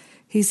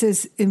 He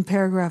says in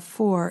paragraph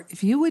 4,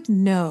 if you would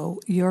know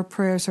your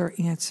prayers are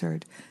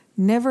answered,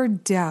 never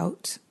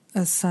doubt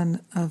a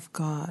son of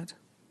God.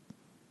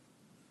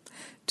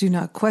 Do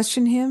not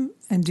question him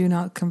and do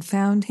not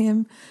confound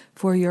him,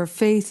 for your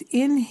faith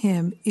in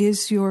him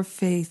is your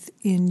faith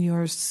in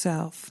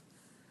yourself.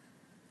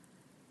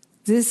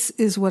 This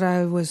is what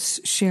I was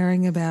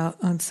sharing about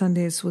on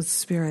Sundays with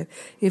Spirit.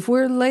 If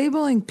we're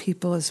labeling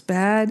people as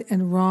bad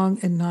and wrong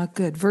and not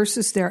good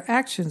versus their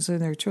actions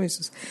and their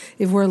choices,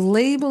 if we're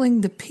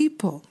labeling the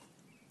people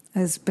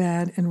as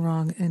bad and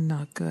wrong and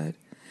not good,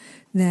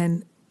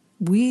 then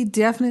we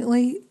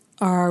definitely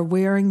are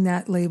wearing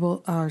that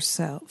label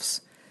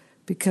ourselves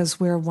because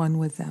we're one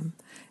with them.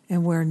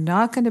 And we're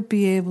not going to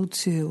be able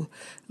to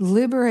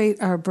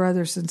liberate our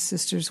brothers and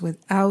sisters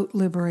without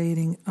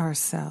liberating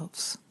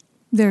ourselves.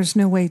 There's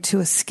no way to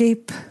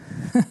escape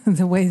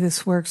the way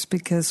this works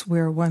because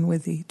we're one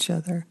with each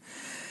other.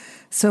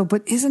 So,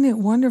 but isn't it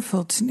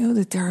wonderful to know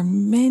that there are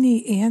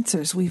many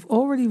answers we've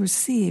already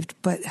received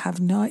but have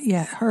not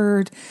yet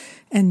heard,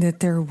 and that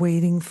they're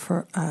waiting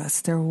for us.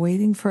 They're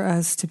waiting for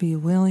us to be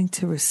willing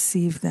to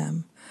receive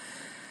them.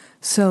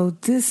 So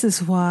this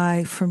is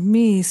why, for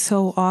me,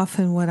 so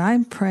often what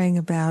I'm praying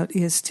about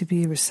is to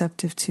be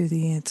receptive to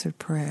the answered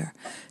prayer,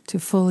 to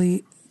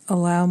fully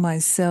allow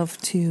myself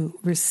to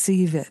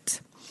receive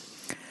it.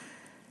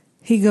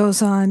 He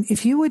goes on,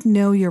 if you would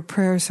know your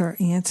prayers are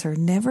answered,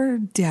 never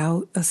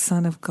doubt a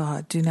Son of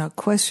God. Do not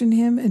question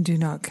him and do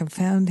not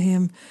confound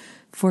him,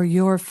 for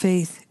your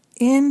faith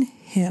in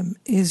him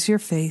is your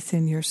faith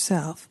in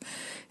yourself.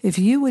 If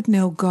you would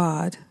know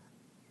God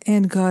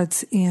and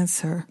God's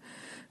answer,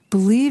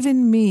 believe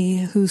in me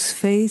whose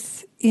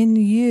faith in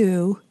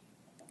you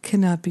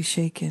cannot be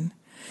shaken.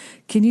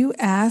 Can you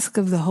ask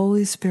of the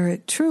Holy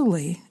Spirit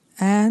truly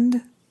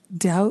and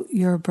doubt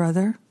your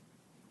brother?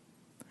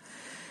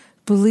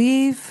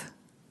 Believe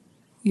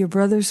your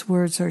brother's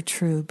words are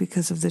true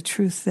because of the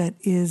truth that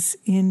is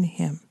in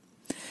him.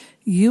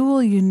 You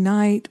will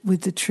unite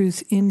with the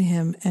truth in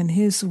him, and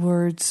his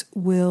words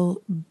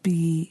will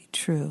be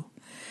true.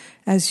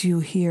 As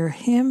you hear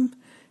him,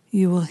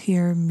 you will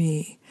hear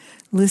me.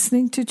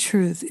 Listening to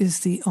truth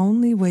is the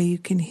only way you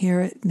can hear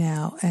it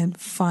now and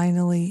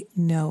finally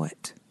know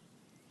it.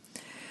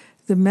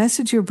 The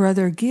message your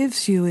brother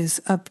gives you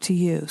is up to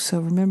you. So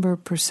remember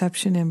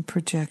perception and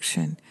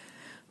projection.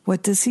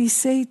 What does he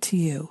say to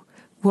you?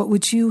 What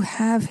would you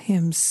have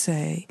him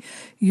say?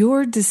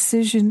 Your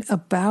decision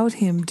about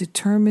him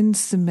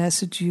determines the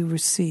message you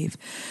receive.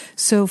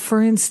 So,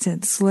 for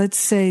instance, let's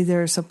say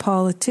there's a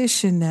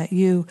politician that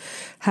you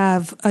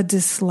have a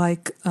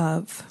dislike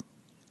of.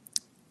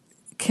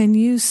 Can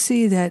you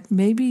see that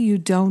maybe you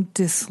don't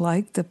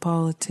dislike the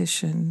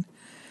politician,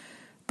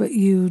 but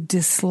you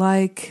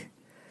dislike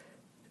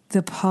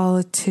the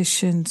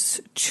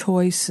politician's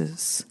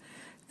choices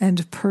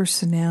and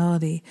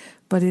personality?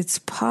 But it's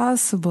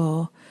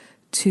possible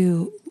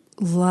to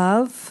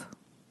love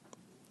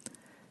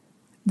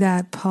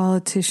that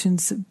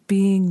politician's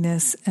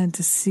beingness and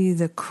to see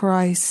the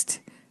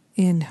Christ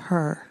in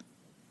her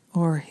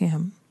or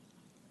him.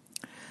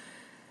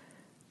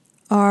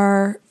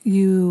 Are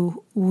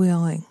you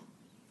willing?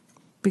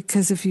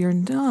 Because if you're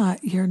not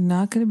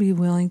going to be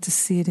willing to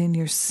see it in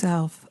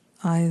yourself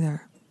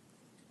either.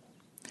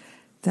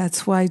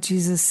 That's why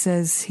Jesus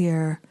says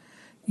here,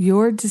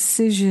 your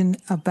decision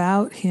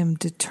about him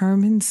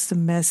determines the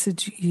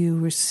message you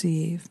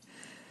receive.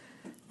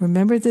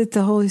 Remember that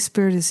the Holy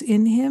Spirit is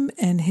in him,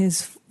 and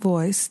his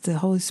voice, the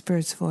Holy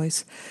Spirit's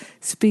voice,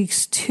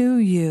 speaks to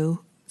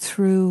you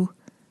through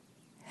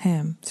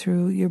him,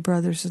 through your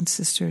brothers and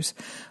sisters.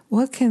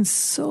 What can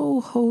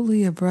so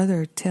holy a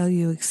brother tell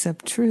you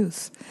except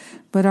truth?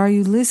 But are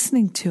you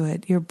listening to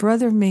it? Your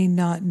brother may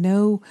not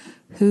know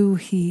who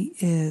he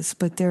is,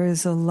 but there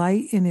is a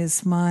light in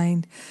his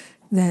mind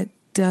that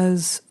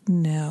does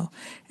know.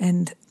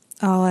 And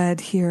I'll add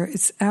here,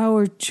 it's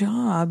our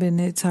job and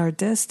it's our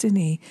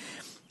destiny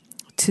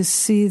to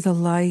see the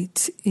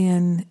light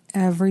in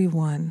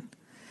everyone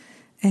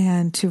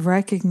and to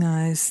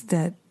recognize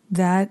that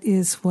that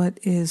is what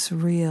is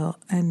real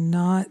and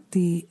not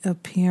the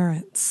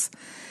appearance.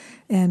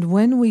 And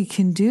when we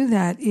can do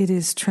that, it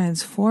is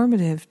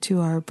transformative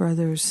to our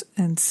brothers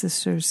and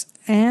sisters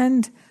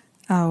and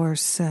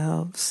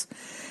ourselves.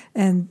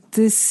 And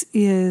this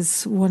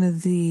is one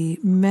of the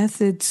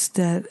methods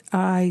that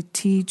I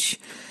teach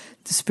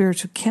the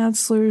spiritual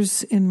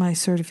counselors in my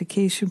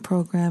certification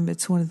program.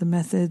 It's one of the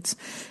methods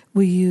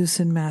we use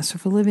in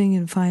Masterful Living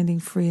and Finding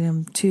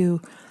Freedom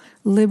to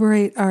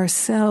liberate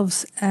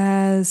ourselves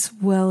as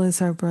well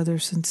as our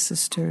brothers and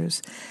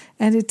sisters.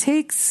 And it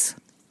takes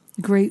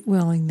great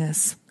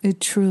willingness. It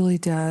truly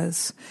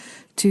does.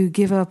 To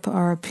give up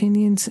our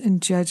opinions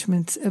and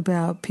judgments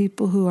about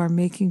people who are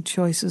making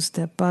choices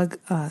that bug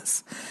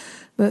us.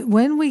 But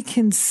when we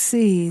can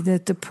see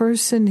that the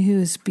person who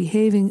is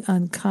behaving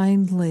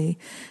unkindly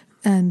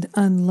and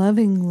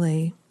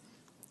unlovingly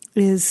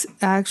is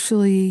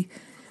actually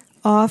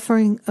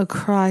offering a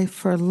cry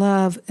for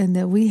love, and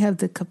that we have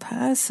the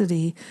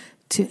capacity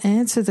to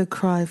answer the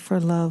cry for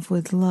love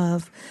with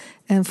love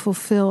and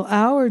fulfill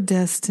our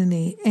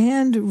destiny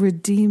and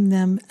redeem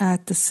them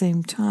at the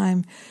same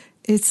time,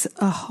 it's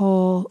a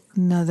whole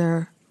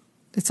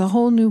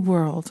new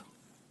world.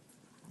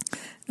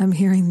 I'm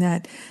hearing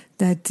that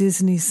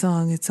Disney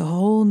song, it's a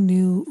whole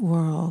new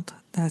world.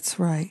 That's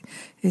right.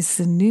 It's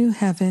the new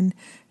heaven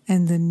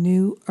and the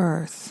new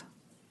earth.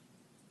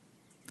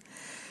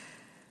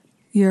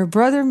 Your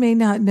brother may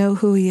not know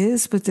who he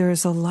is, but there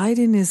is a light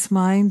in his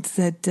mind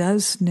that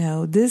does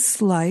know.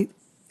 This light,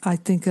 I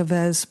think of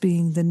as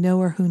being the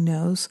knower who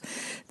knows.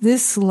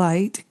 This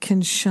light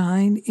can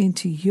shine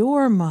into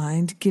your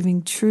mind,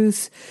 giving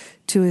truth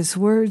to his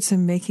words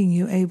and making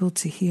you able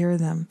to hear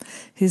them.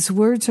 His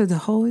words are the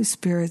Holy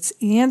Spirit's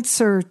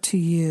answer to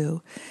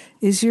you.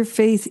 Is your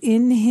faith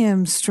in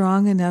him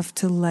strong enough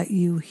to let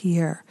you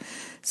hear?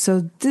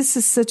 So this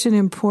is such an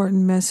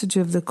important message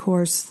of the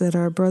Course, that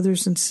our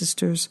brothers and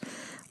sisters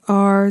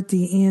are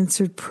the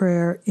answered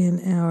prayer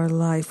in our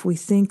life. We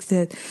think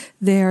that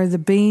they are the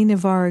bane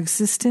of our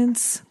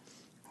existence,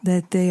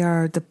 that they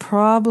are the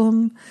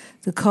problem,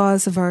 the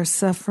cause of our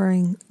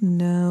suffering.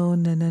 No,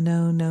 no, no,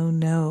 no, no,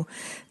 no.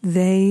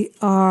 They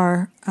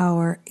are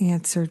our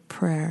answered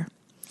prayer.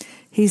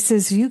 He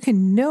says you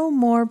can no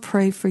more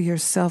pray for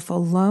yourself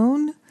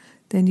alone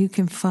than you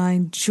can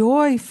find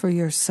joy for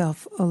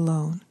yourself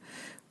alone.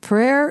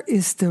 Prayer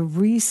is the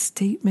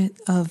restatement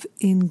of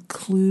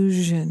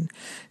inclusion,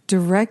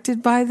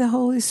 directed by the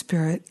Holy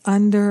Spirit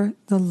under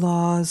the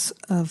laws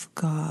of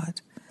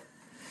God.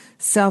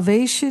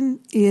 Salvation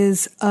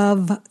is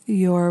of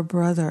your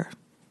brother.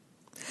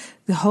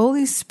 The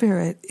Holy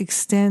Spirit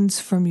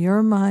extends from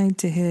your mind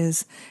to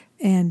his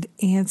and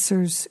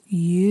answers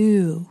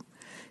you.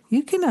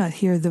 You cannot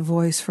hear the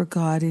voice for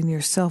God in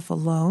yourself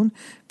alone,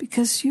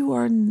 because you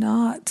are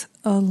not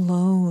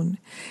alone.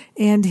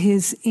 And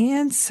his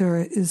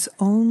answer is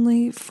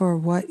only for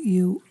what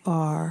you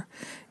are.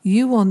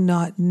 You will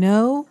not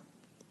know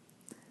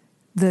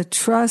the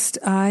trust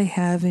I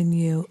have in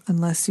you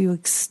unless you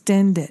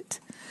extend it.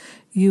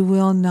 You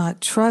will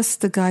not trust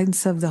the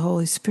guidance of the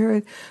Holy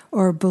Spirit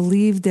or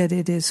believe that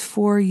it is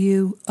for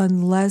you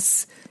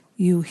unless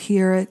you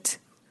hear it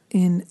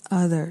in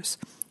others.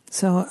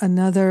 So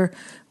another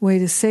way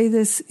to say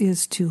this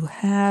is to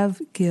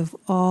give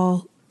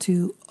all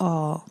to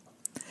all.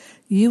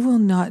 You will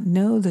not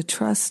know the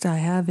trust I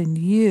have in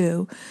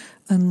you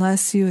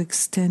unless you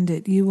extend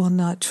it. You will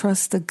not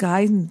trust the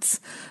guidance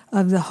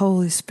of the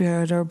Holy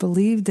Spirit or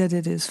believe that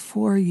it is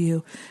for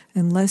you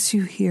unless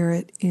you hear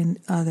it in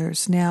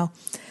others. Now,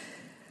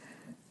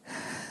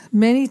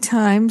 many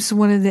times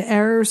one of the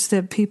errors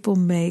that people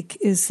make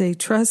is they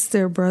trust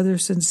their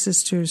brothers and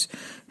sisters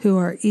who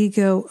are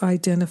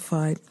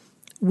ego-identified.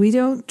 We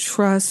don't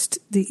trust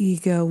the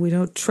ego. We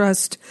don't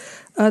trust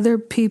other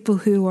people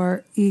who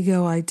are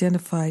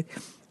ego-identified.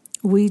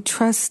 We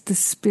trust the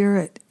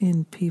Spirit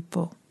in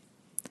people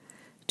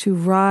to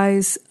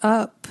rise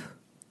up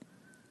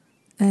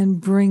and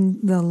bring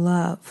the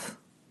love.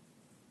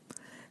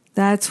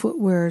 That's what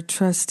we're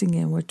trusting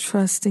in. We're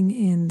trusting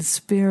in the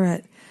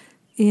Spirit,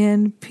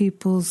 in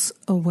people's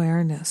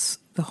awareness,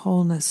 the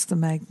wholeness, the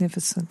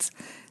magnificence.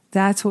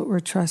 That's what we're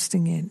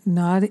trusting in,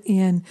 not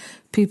in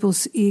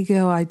people's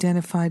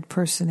ego-identified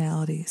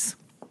personalities.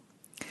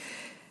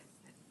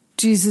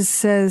 Jesus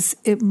says,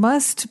 it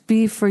must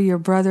be for your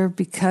brother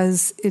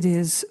because it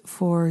is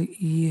for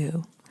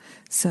you.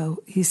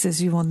 So he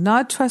says, you will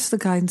not trust the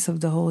guidance of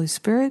the Holy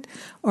Spirit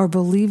or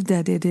believe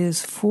that it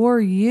is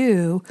for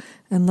you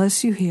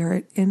unless you hear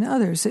it in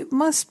others. It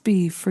must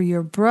be for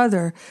your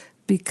brother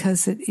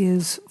because it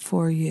is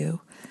for you.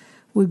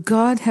 Would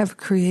God have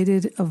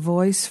created a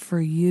voice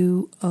for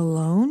you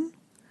alone?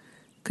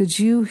 Could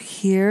you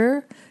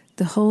hear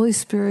the Holy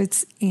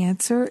Spirit's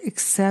answer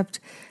except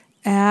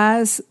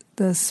as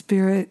the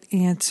Spirit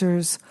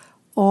answers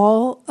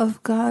all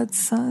of God's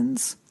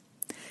sons?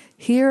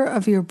 Hear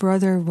of your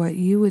brother what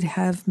you would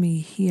have me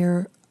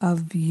hear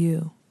of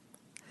you.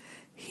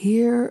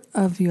 Hear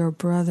of your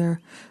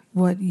brother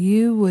what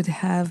you would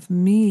have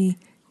me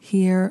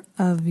hear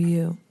of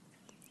you.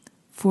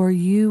 For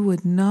you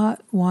would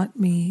not want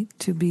me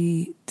to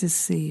be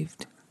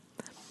deceived.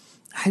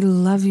 I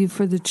love you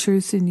for the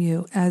truth in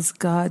you, as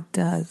God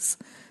does,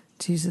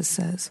 Jesus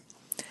says.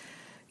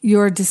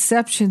 Your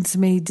deceptions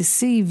may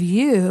deceive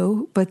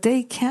you, but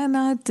they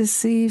cannot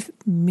deceive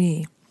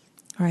me.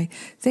 Right?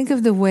 Think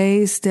of the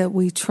ways that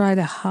we try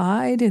to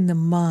hide in the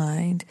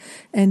mind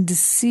and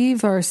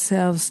deceive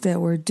ourselves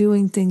that we're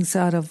doing things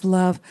out of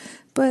love,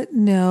 but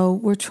no,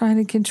 we're trying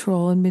to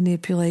control and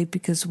manipulate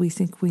because we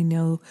think we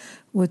know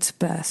what's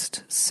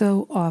best.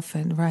 So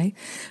often, right?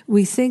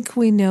 We think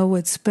we know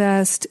what's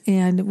best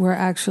and we're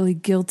actually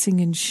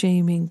guilting and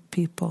shaming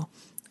people.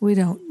 We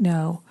don't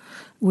know.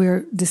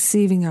 We're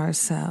deceiving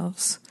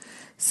ourselves.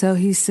 So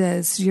he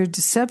says, your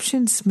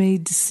deceptions may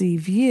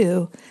deceive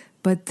you,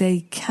 but they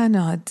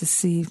cannot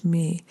deceive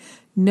me.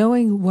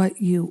 Knowing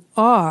what you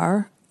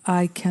are,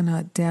 I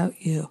cannot doubt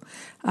you.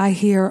 I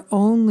hear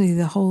only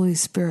the Holy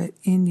Spirit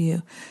in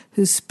you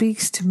who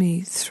speaks to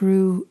me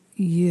through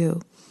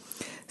you.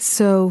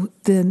 So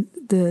the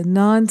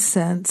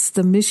nonsense,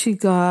 the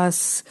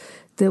mishigas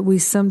that we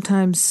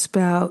sometimes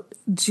spout,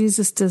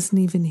 Jesus doesn't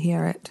even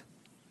hear it.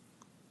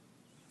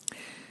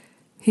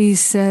 He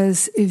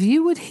says, if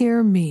you would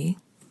hear me,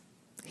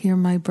 hear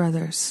my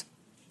brothers,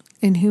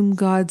 in whom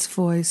God's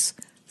voice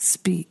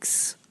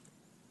speaks.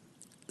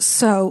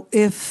 So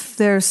if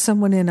there's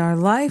someone in our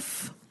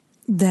life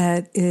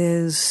that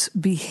is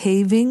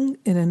behaving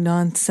in a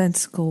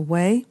nonsensical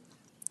way,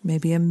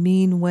 maybe a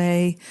mean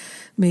way,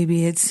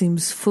 maybe it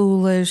seems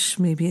foolish,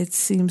 maybe it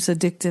seems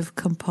addictive,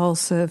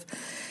 compulsive,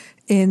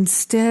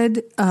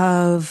 instead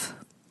of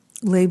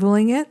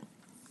labeling it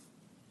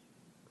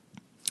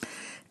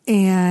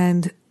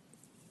and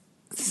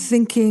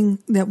thinking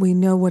that we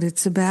know what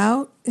it's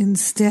about.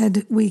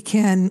 Instead, we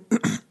can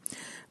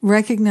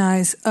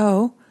recognize,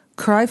 oh,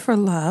 cry for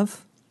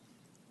love,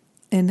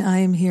 and I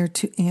am here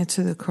to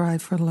answer the cry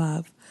for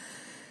love.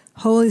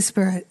 Holy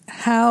Spirit,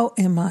 how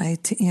am I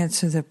to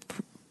answer the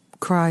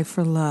cry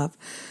for love?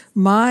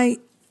 My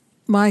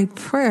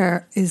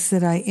prayer is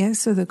that I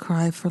answer the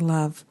cry for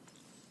love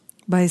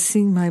by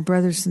seeing my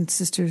brothers and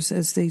sisters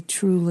as they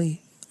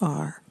truly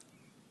are.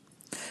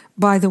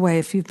 By the way,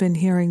 if you've been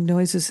hearing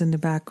noises in the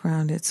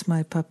background, it's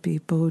my puppy,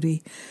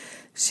 Bodhi.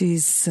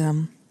 She's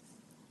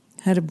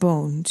had a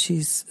bone.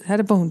 She's had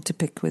a bone to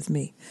pick with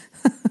me.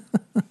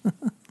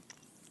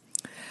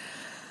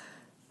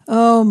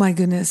 Oh, my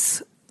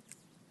goodness.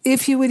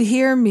 If you would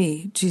hear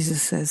me,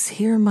 Jesus says,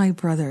 hear my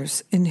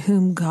brothers in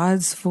whom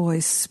God's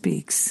voice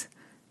speaks.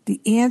 The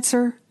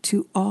answer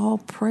to all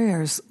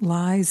prayers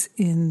lies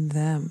in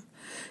them.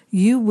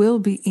 You will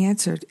be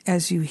answered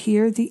as you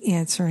hear the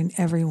answer in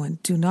everyone.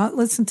 Do not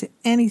listen to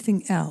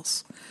anything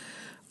else,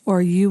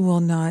 or you will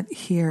not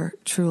hear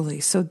truly.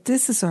 So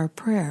this is our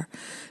prayer,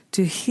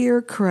 to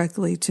hear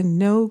correctly, to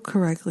know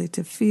correctly,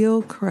 to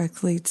feel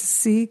correctly, to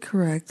see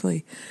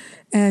correctly,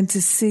 and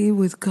to see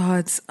with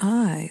God's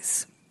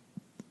eyes.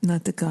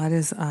 Not that God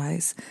has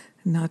eyes,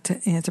 not to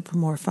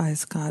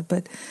anthropomorphize God,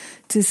 but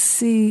to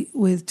see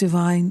with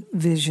divine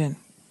vision.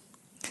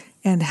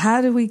 And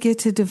how do we get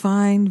to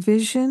divine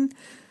vision?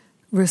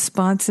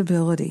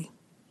 Responsibility.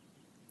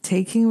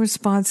 Taking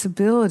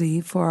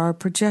responsibility for our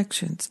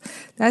projections.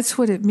 That's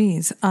what it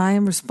means. I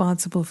am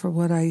responsible for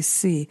what I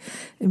see.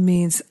 It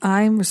means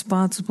I am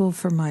responsible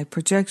for my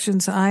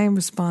projections. I am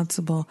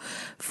responsible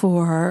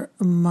for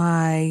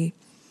my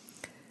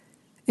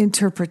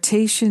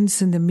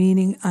interpretations and the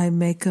meaning I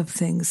make of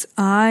things.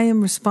 I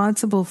am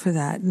responsible for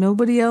that.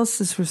 Nobody else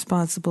is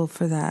responsible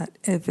for that.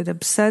 If it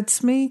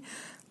upsets me,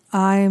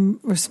 I am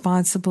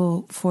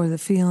responsible for the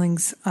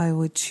feelings I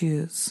would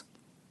choose.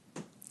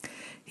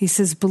 He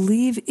says,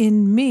 believe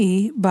in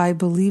me by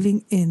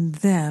believing in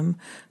them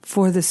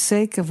for the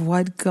sake of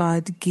what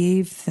God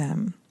gave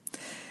them.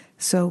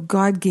 So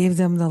God gave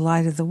them the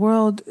light of the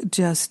world,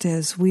 just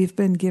as we've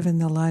been given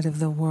the light of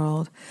the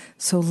world.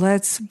 So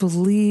let's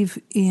believe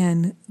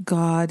in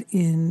God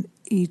in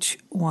each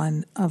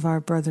one of our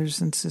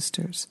brothers and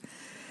sisters.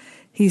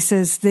 He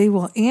says, they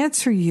will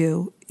answer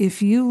you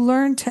if you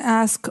learn to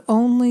ask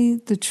only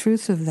the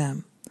truth of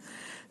them.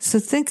 So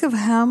think of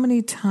how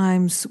many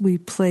times we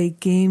play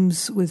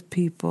games with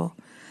people.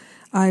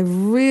 I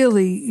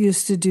really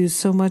used to do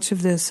so much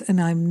of this, and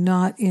I'm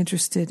not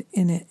interested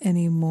in it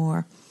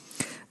anymore.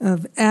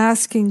 Of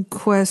asking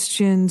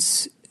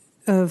questions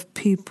of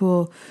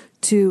people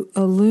to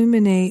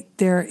illuminate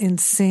their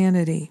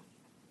insanity.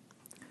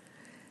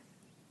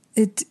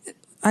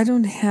 I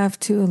don't have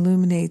to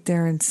illuminate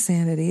their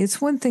insanity.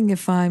 It's one thing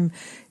if I'm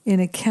in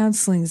a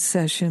counseling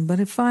session, but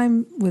if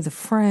I'm with a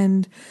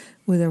friend,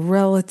 with a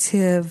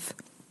relative,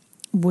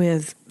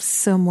 with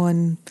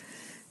someone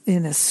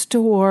in a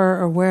store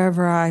or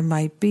wherever I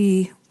might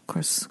be, of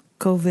course,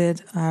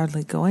 COVID, I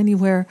hardly go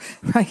anywhere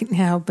right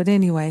now. But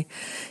anyway,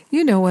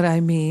 you know what I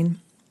mean.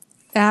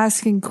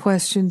 Asking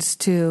questions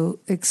to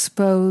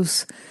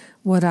expose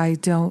what I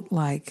don't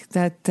like.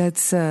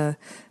 That's a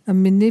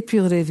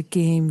manipulative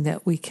game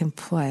that we can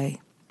play.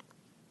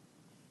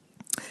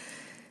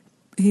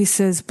 He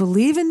says,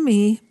 believe in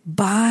me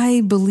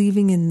by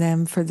believing in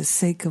them for the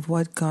sake of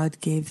what God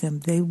gave them.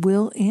 They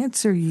will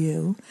answer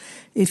you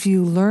if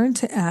you learn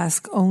to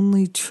ask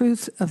only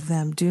truth of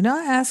them. Do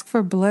not ask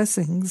for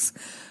blessings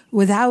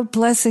without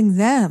blessing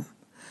them,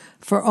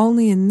 for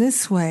only in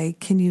this way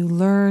can you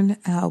learn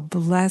how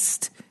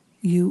blessed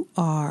you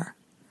are.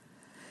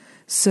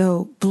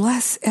 So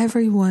bless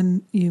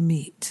everyone you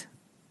meet.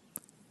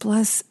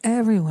 Bless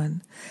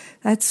everyone.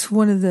 That's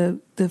one of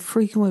the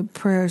frequent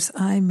prayers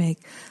I make.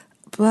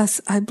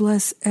 I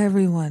bless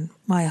everyone.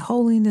 My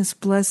holiness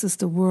blesses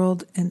the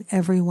world and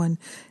everyone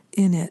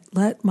in it.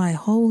 Let my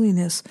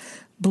holiness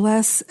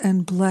bless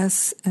and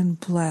bless and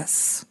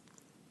bless.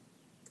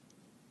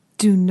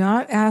 Do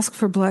not ask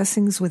for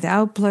blessings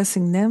without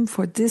blessing them,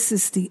 for this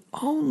is the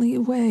only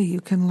way you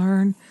can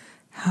learn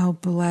how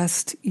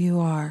blessed you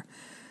are.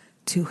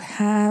 To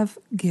have,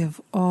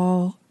 give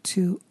all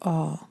to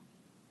all.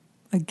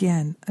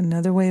 Again,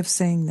 another way of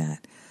saying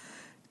that.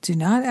 Do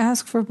not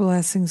ask for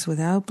blessings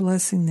without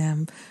blessing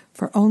them,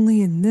 for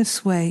only in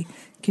this way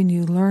can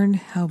you learn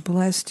how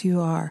blessed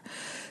you are.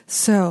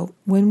 So,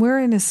 when we're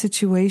in a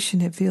situation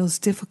that feels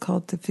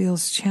difficult, that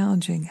feels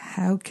challenging,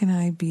 how can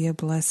I be a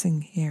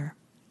blessing here?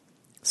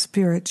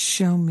 Spirit,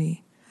 show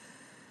me.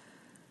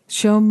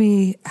 Show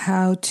me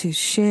how to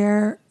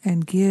share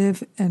and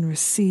give and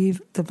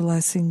receive the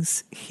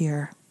blessings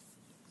here.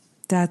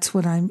 That's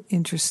what I'm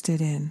interested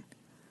in.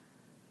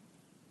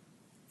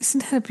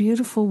 Isn't that a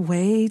beautiful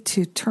way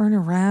to turn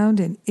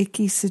around an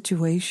icky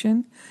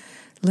situation?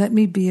 Let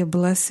me be a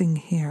blessing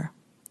here.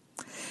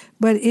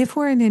 But if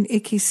we're in an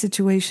icky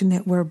situation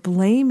that we're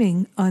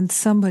blaming on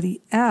somebody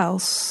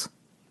else,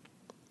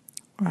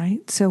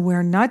 right? So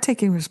we're not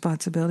taking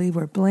responsibility.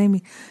 We're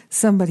blaming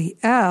somebody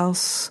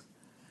else.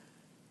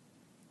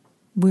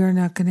 We're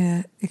not going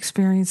to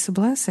experience the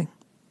blessing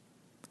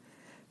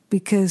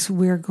because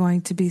we're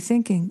going to be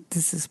thinking,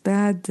 this is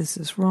bad, this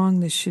is wrong,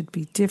 this should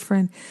be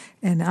different,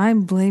 and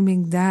I'm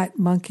blaming that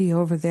monkey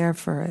over there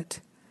for it.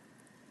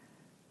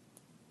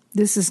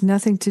 This has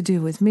nothing to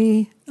do with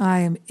me. I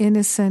am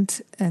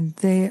innocent, and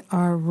they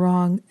are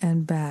wrong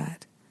and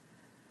bad.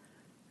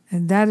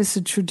 And that is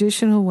a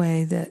traditional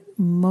way that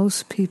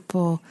most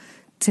people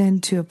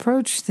tend to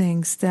approach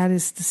things. That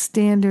is the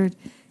standard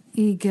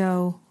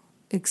ego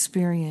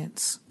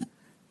experience.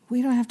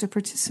 We don't have to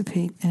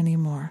participate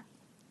anymore.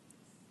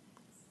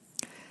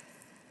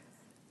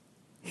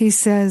 He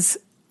says,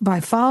 by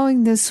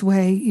following this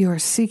way, you are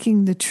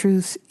seeking the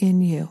truth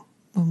in you.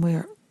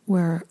 When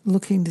we're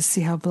looking to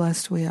see how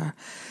blessed we are.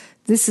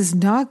 This is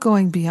not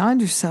going beyond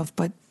yourself,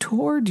 but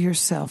toward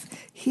yourself.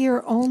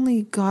 Hear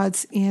only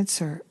God's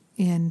answer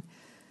in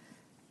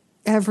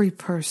every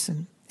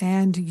person,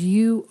 and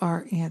you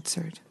are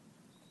answered.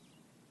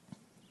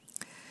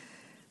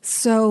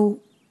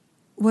 So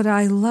what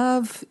I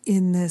love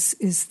in this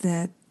is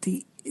that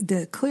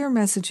the clear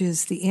message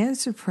is the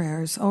answer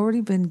prayer has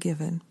already been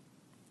given.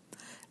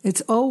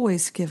 It's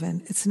always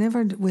given. It's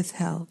never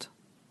withheld.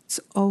 It's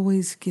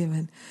always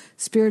given.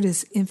 Spirit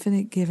is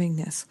infinite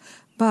givingness.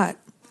 But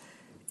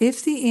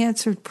if the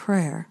answered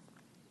prayer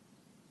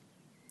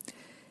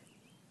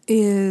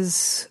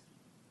is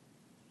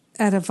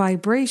at a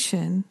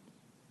vibration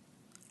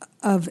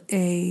of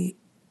a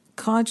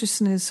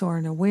consciousness or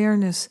an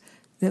awareness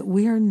that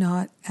we are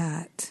not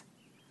at,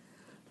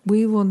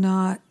 we will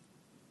not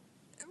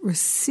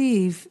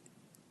receive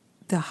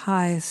the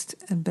highest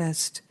and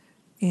best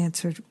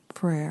answered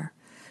prayer.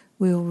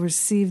 We will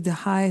receive the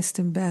highest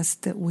and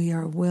best that we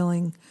are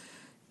willing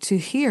to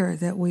hear,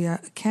 that we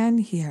can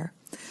hear.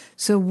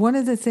 So one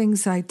of the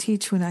things I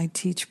teach when I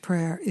teach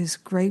prayer is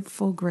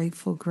grateful,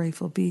 grateful,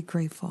 grateful, be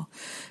grateful.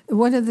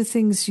 One of the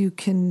things you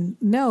can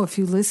know if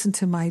you listen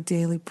to my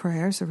daily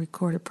prayers, I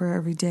record a prayer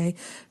every day,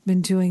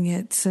 been doing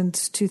it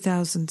since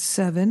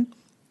 2007.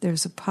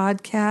 There's a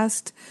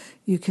podcast.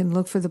 You can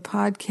look for the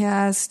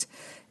podcast.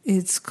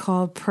 It's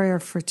called Prayer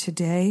for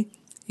Today.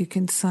 You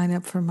can sign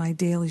up for my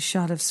daily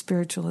shot of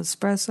spiritual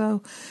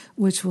espresso,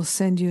 which will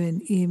send you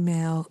an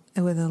email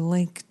with a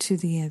link to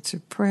the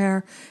answered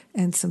prayer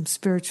and some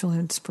spiritual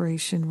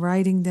inspiration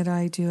writing that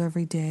I do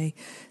every day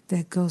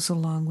that goes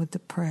along with the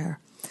prayer.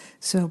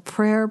 So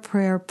prayer,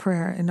 prayer,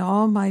 prayer. In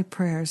all my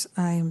prayers,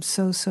 I am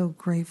so, so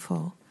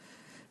grateful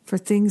for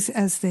things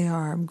as they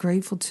are. I'm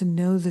grateful to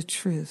know the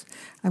truth.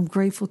 I'm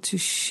grateful to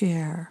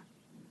share,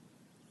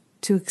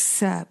 to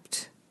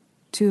accept,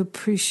 to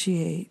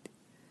appreciate,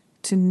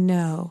 to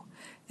know.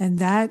 And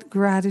that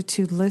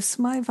gratitude lifts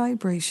my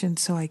vibration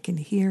so I can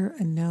hear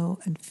and know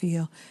and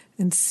feel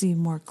and see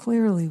more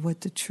clearly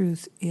what the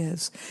truth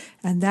is.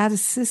 And that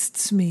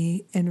assists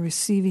me in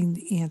receiving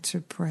the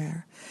answered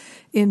prayer.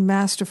 In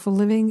Masterful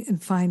Living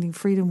and Finding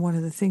Freedom, one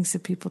of the things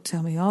that people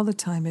tell me all the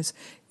time is,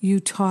 you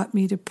taught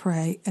me to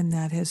pray, and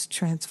that has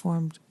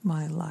transformed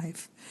my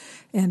life.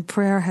 And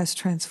prayer has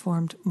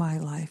transformed my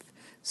life.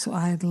 So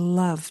I'd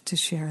love to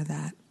share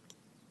that.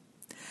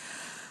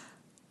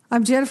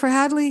 I'm Jennifer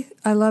Hadley.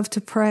 I love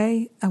to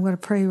pray. I'm going to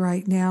pray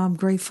right now. I'm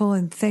grateful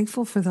and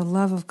thankful for the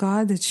love of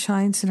God that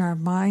shines in our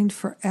mind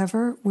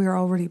forever. We are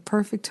already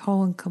perfect,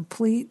 whole, and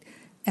complete,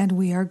 and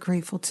we are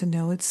grateful to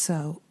know it's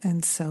so,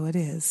 and so it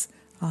is.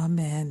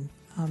 Amen.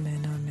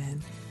 Amen.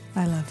 Amen.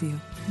 I love you.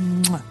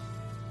 Mwah.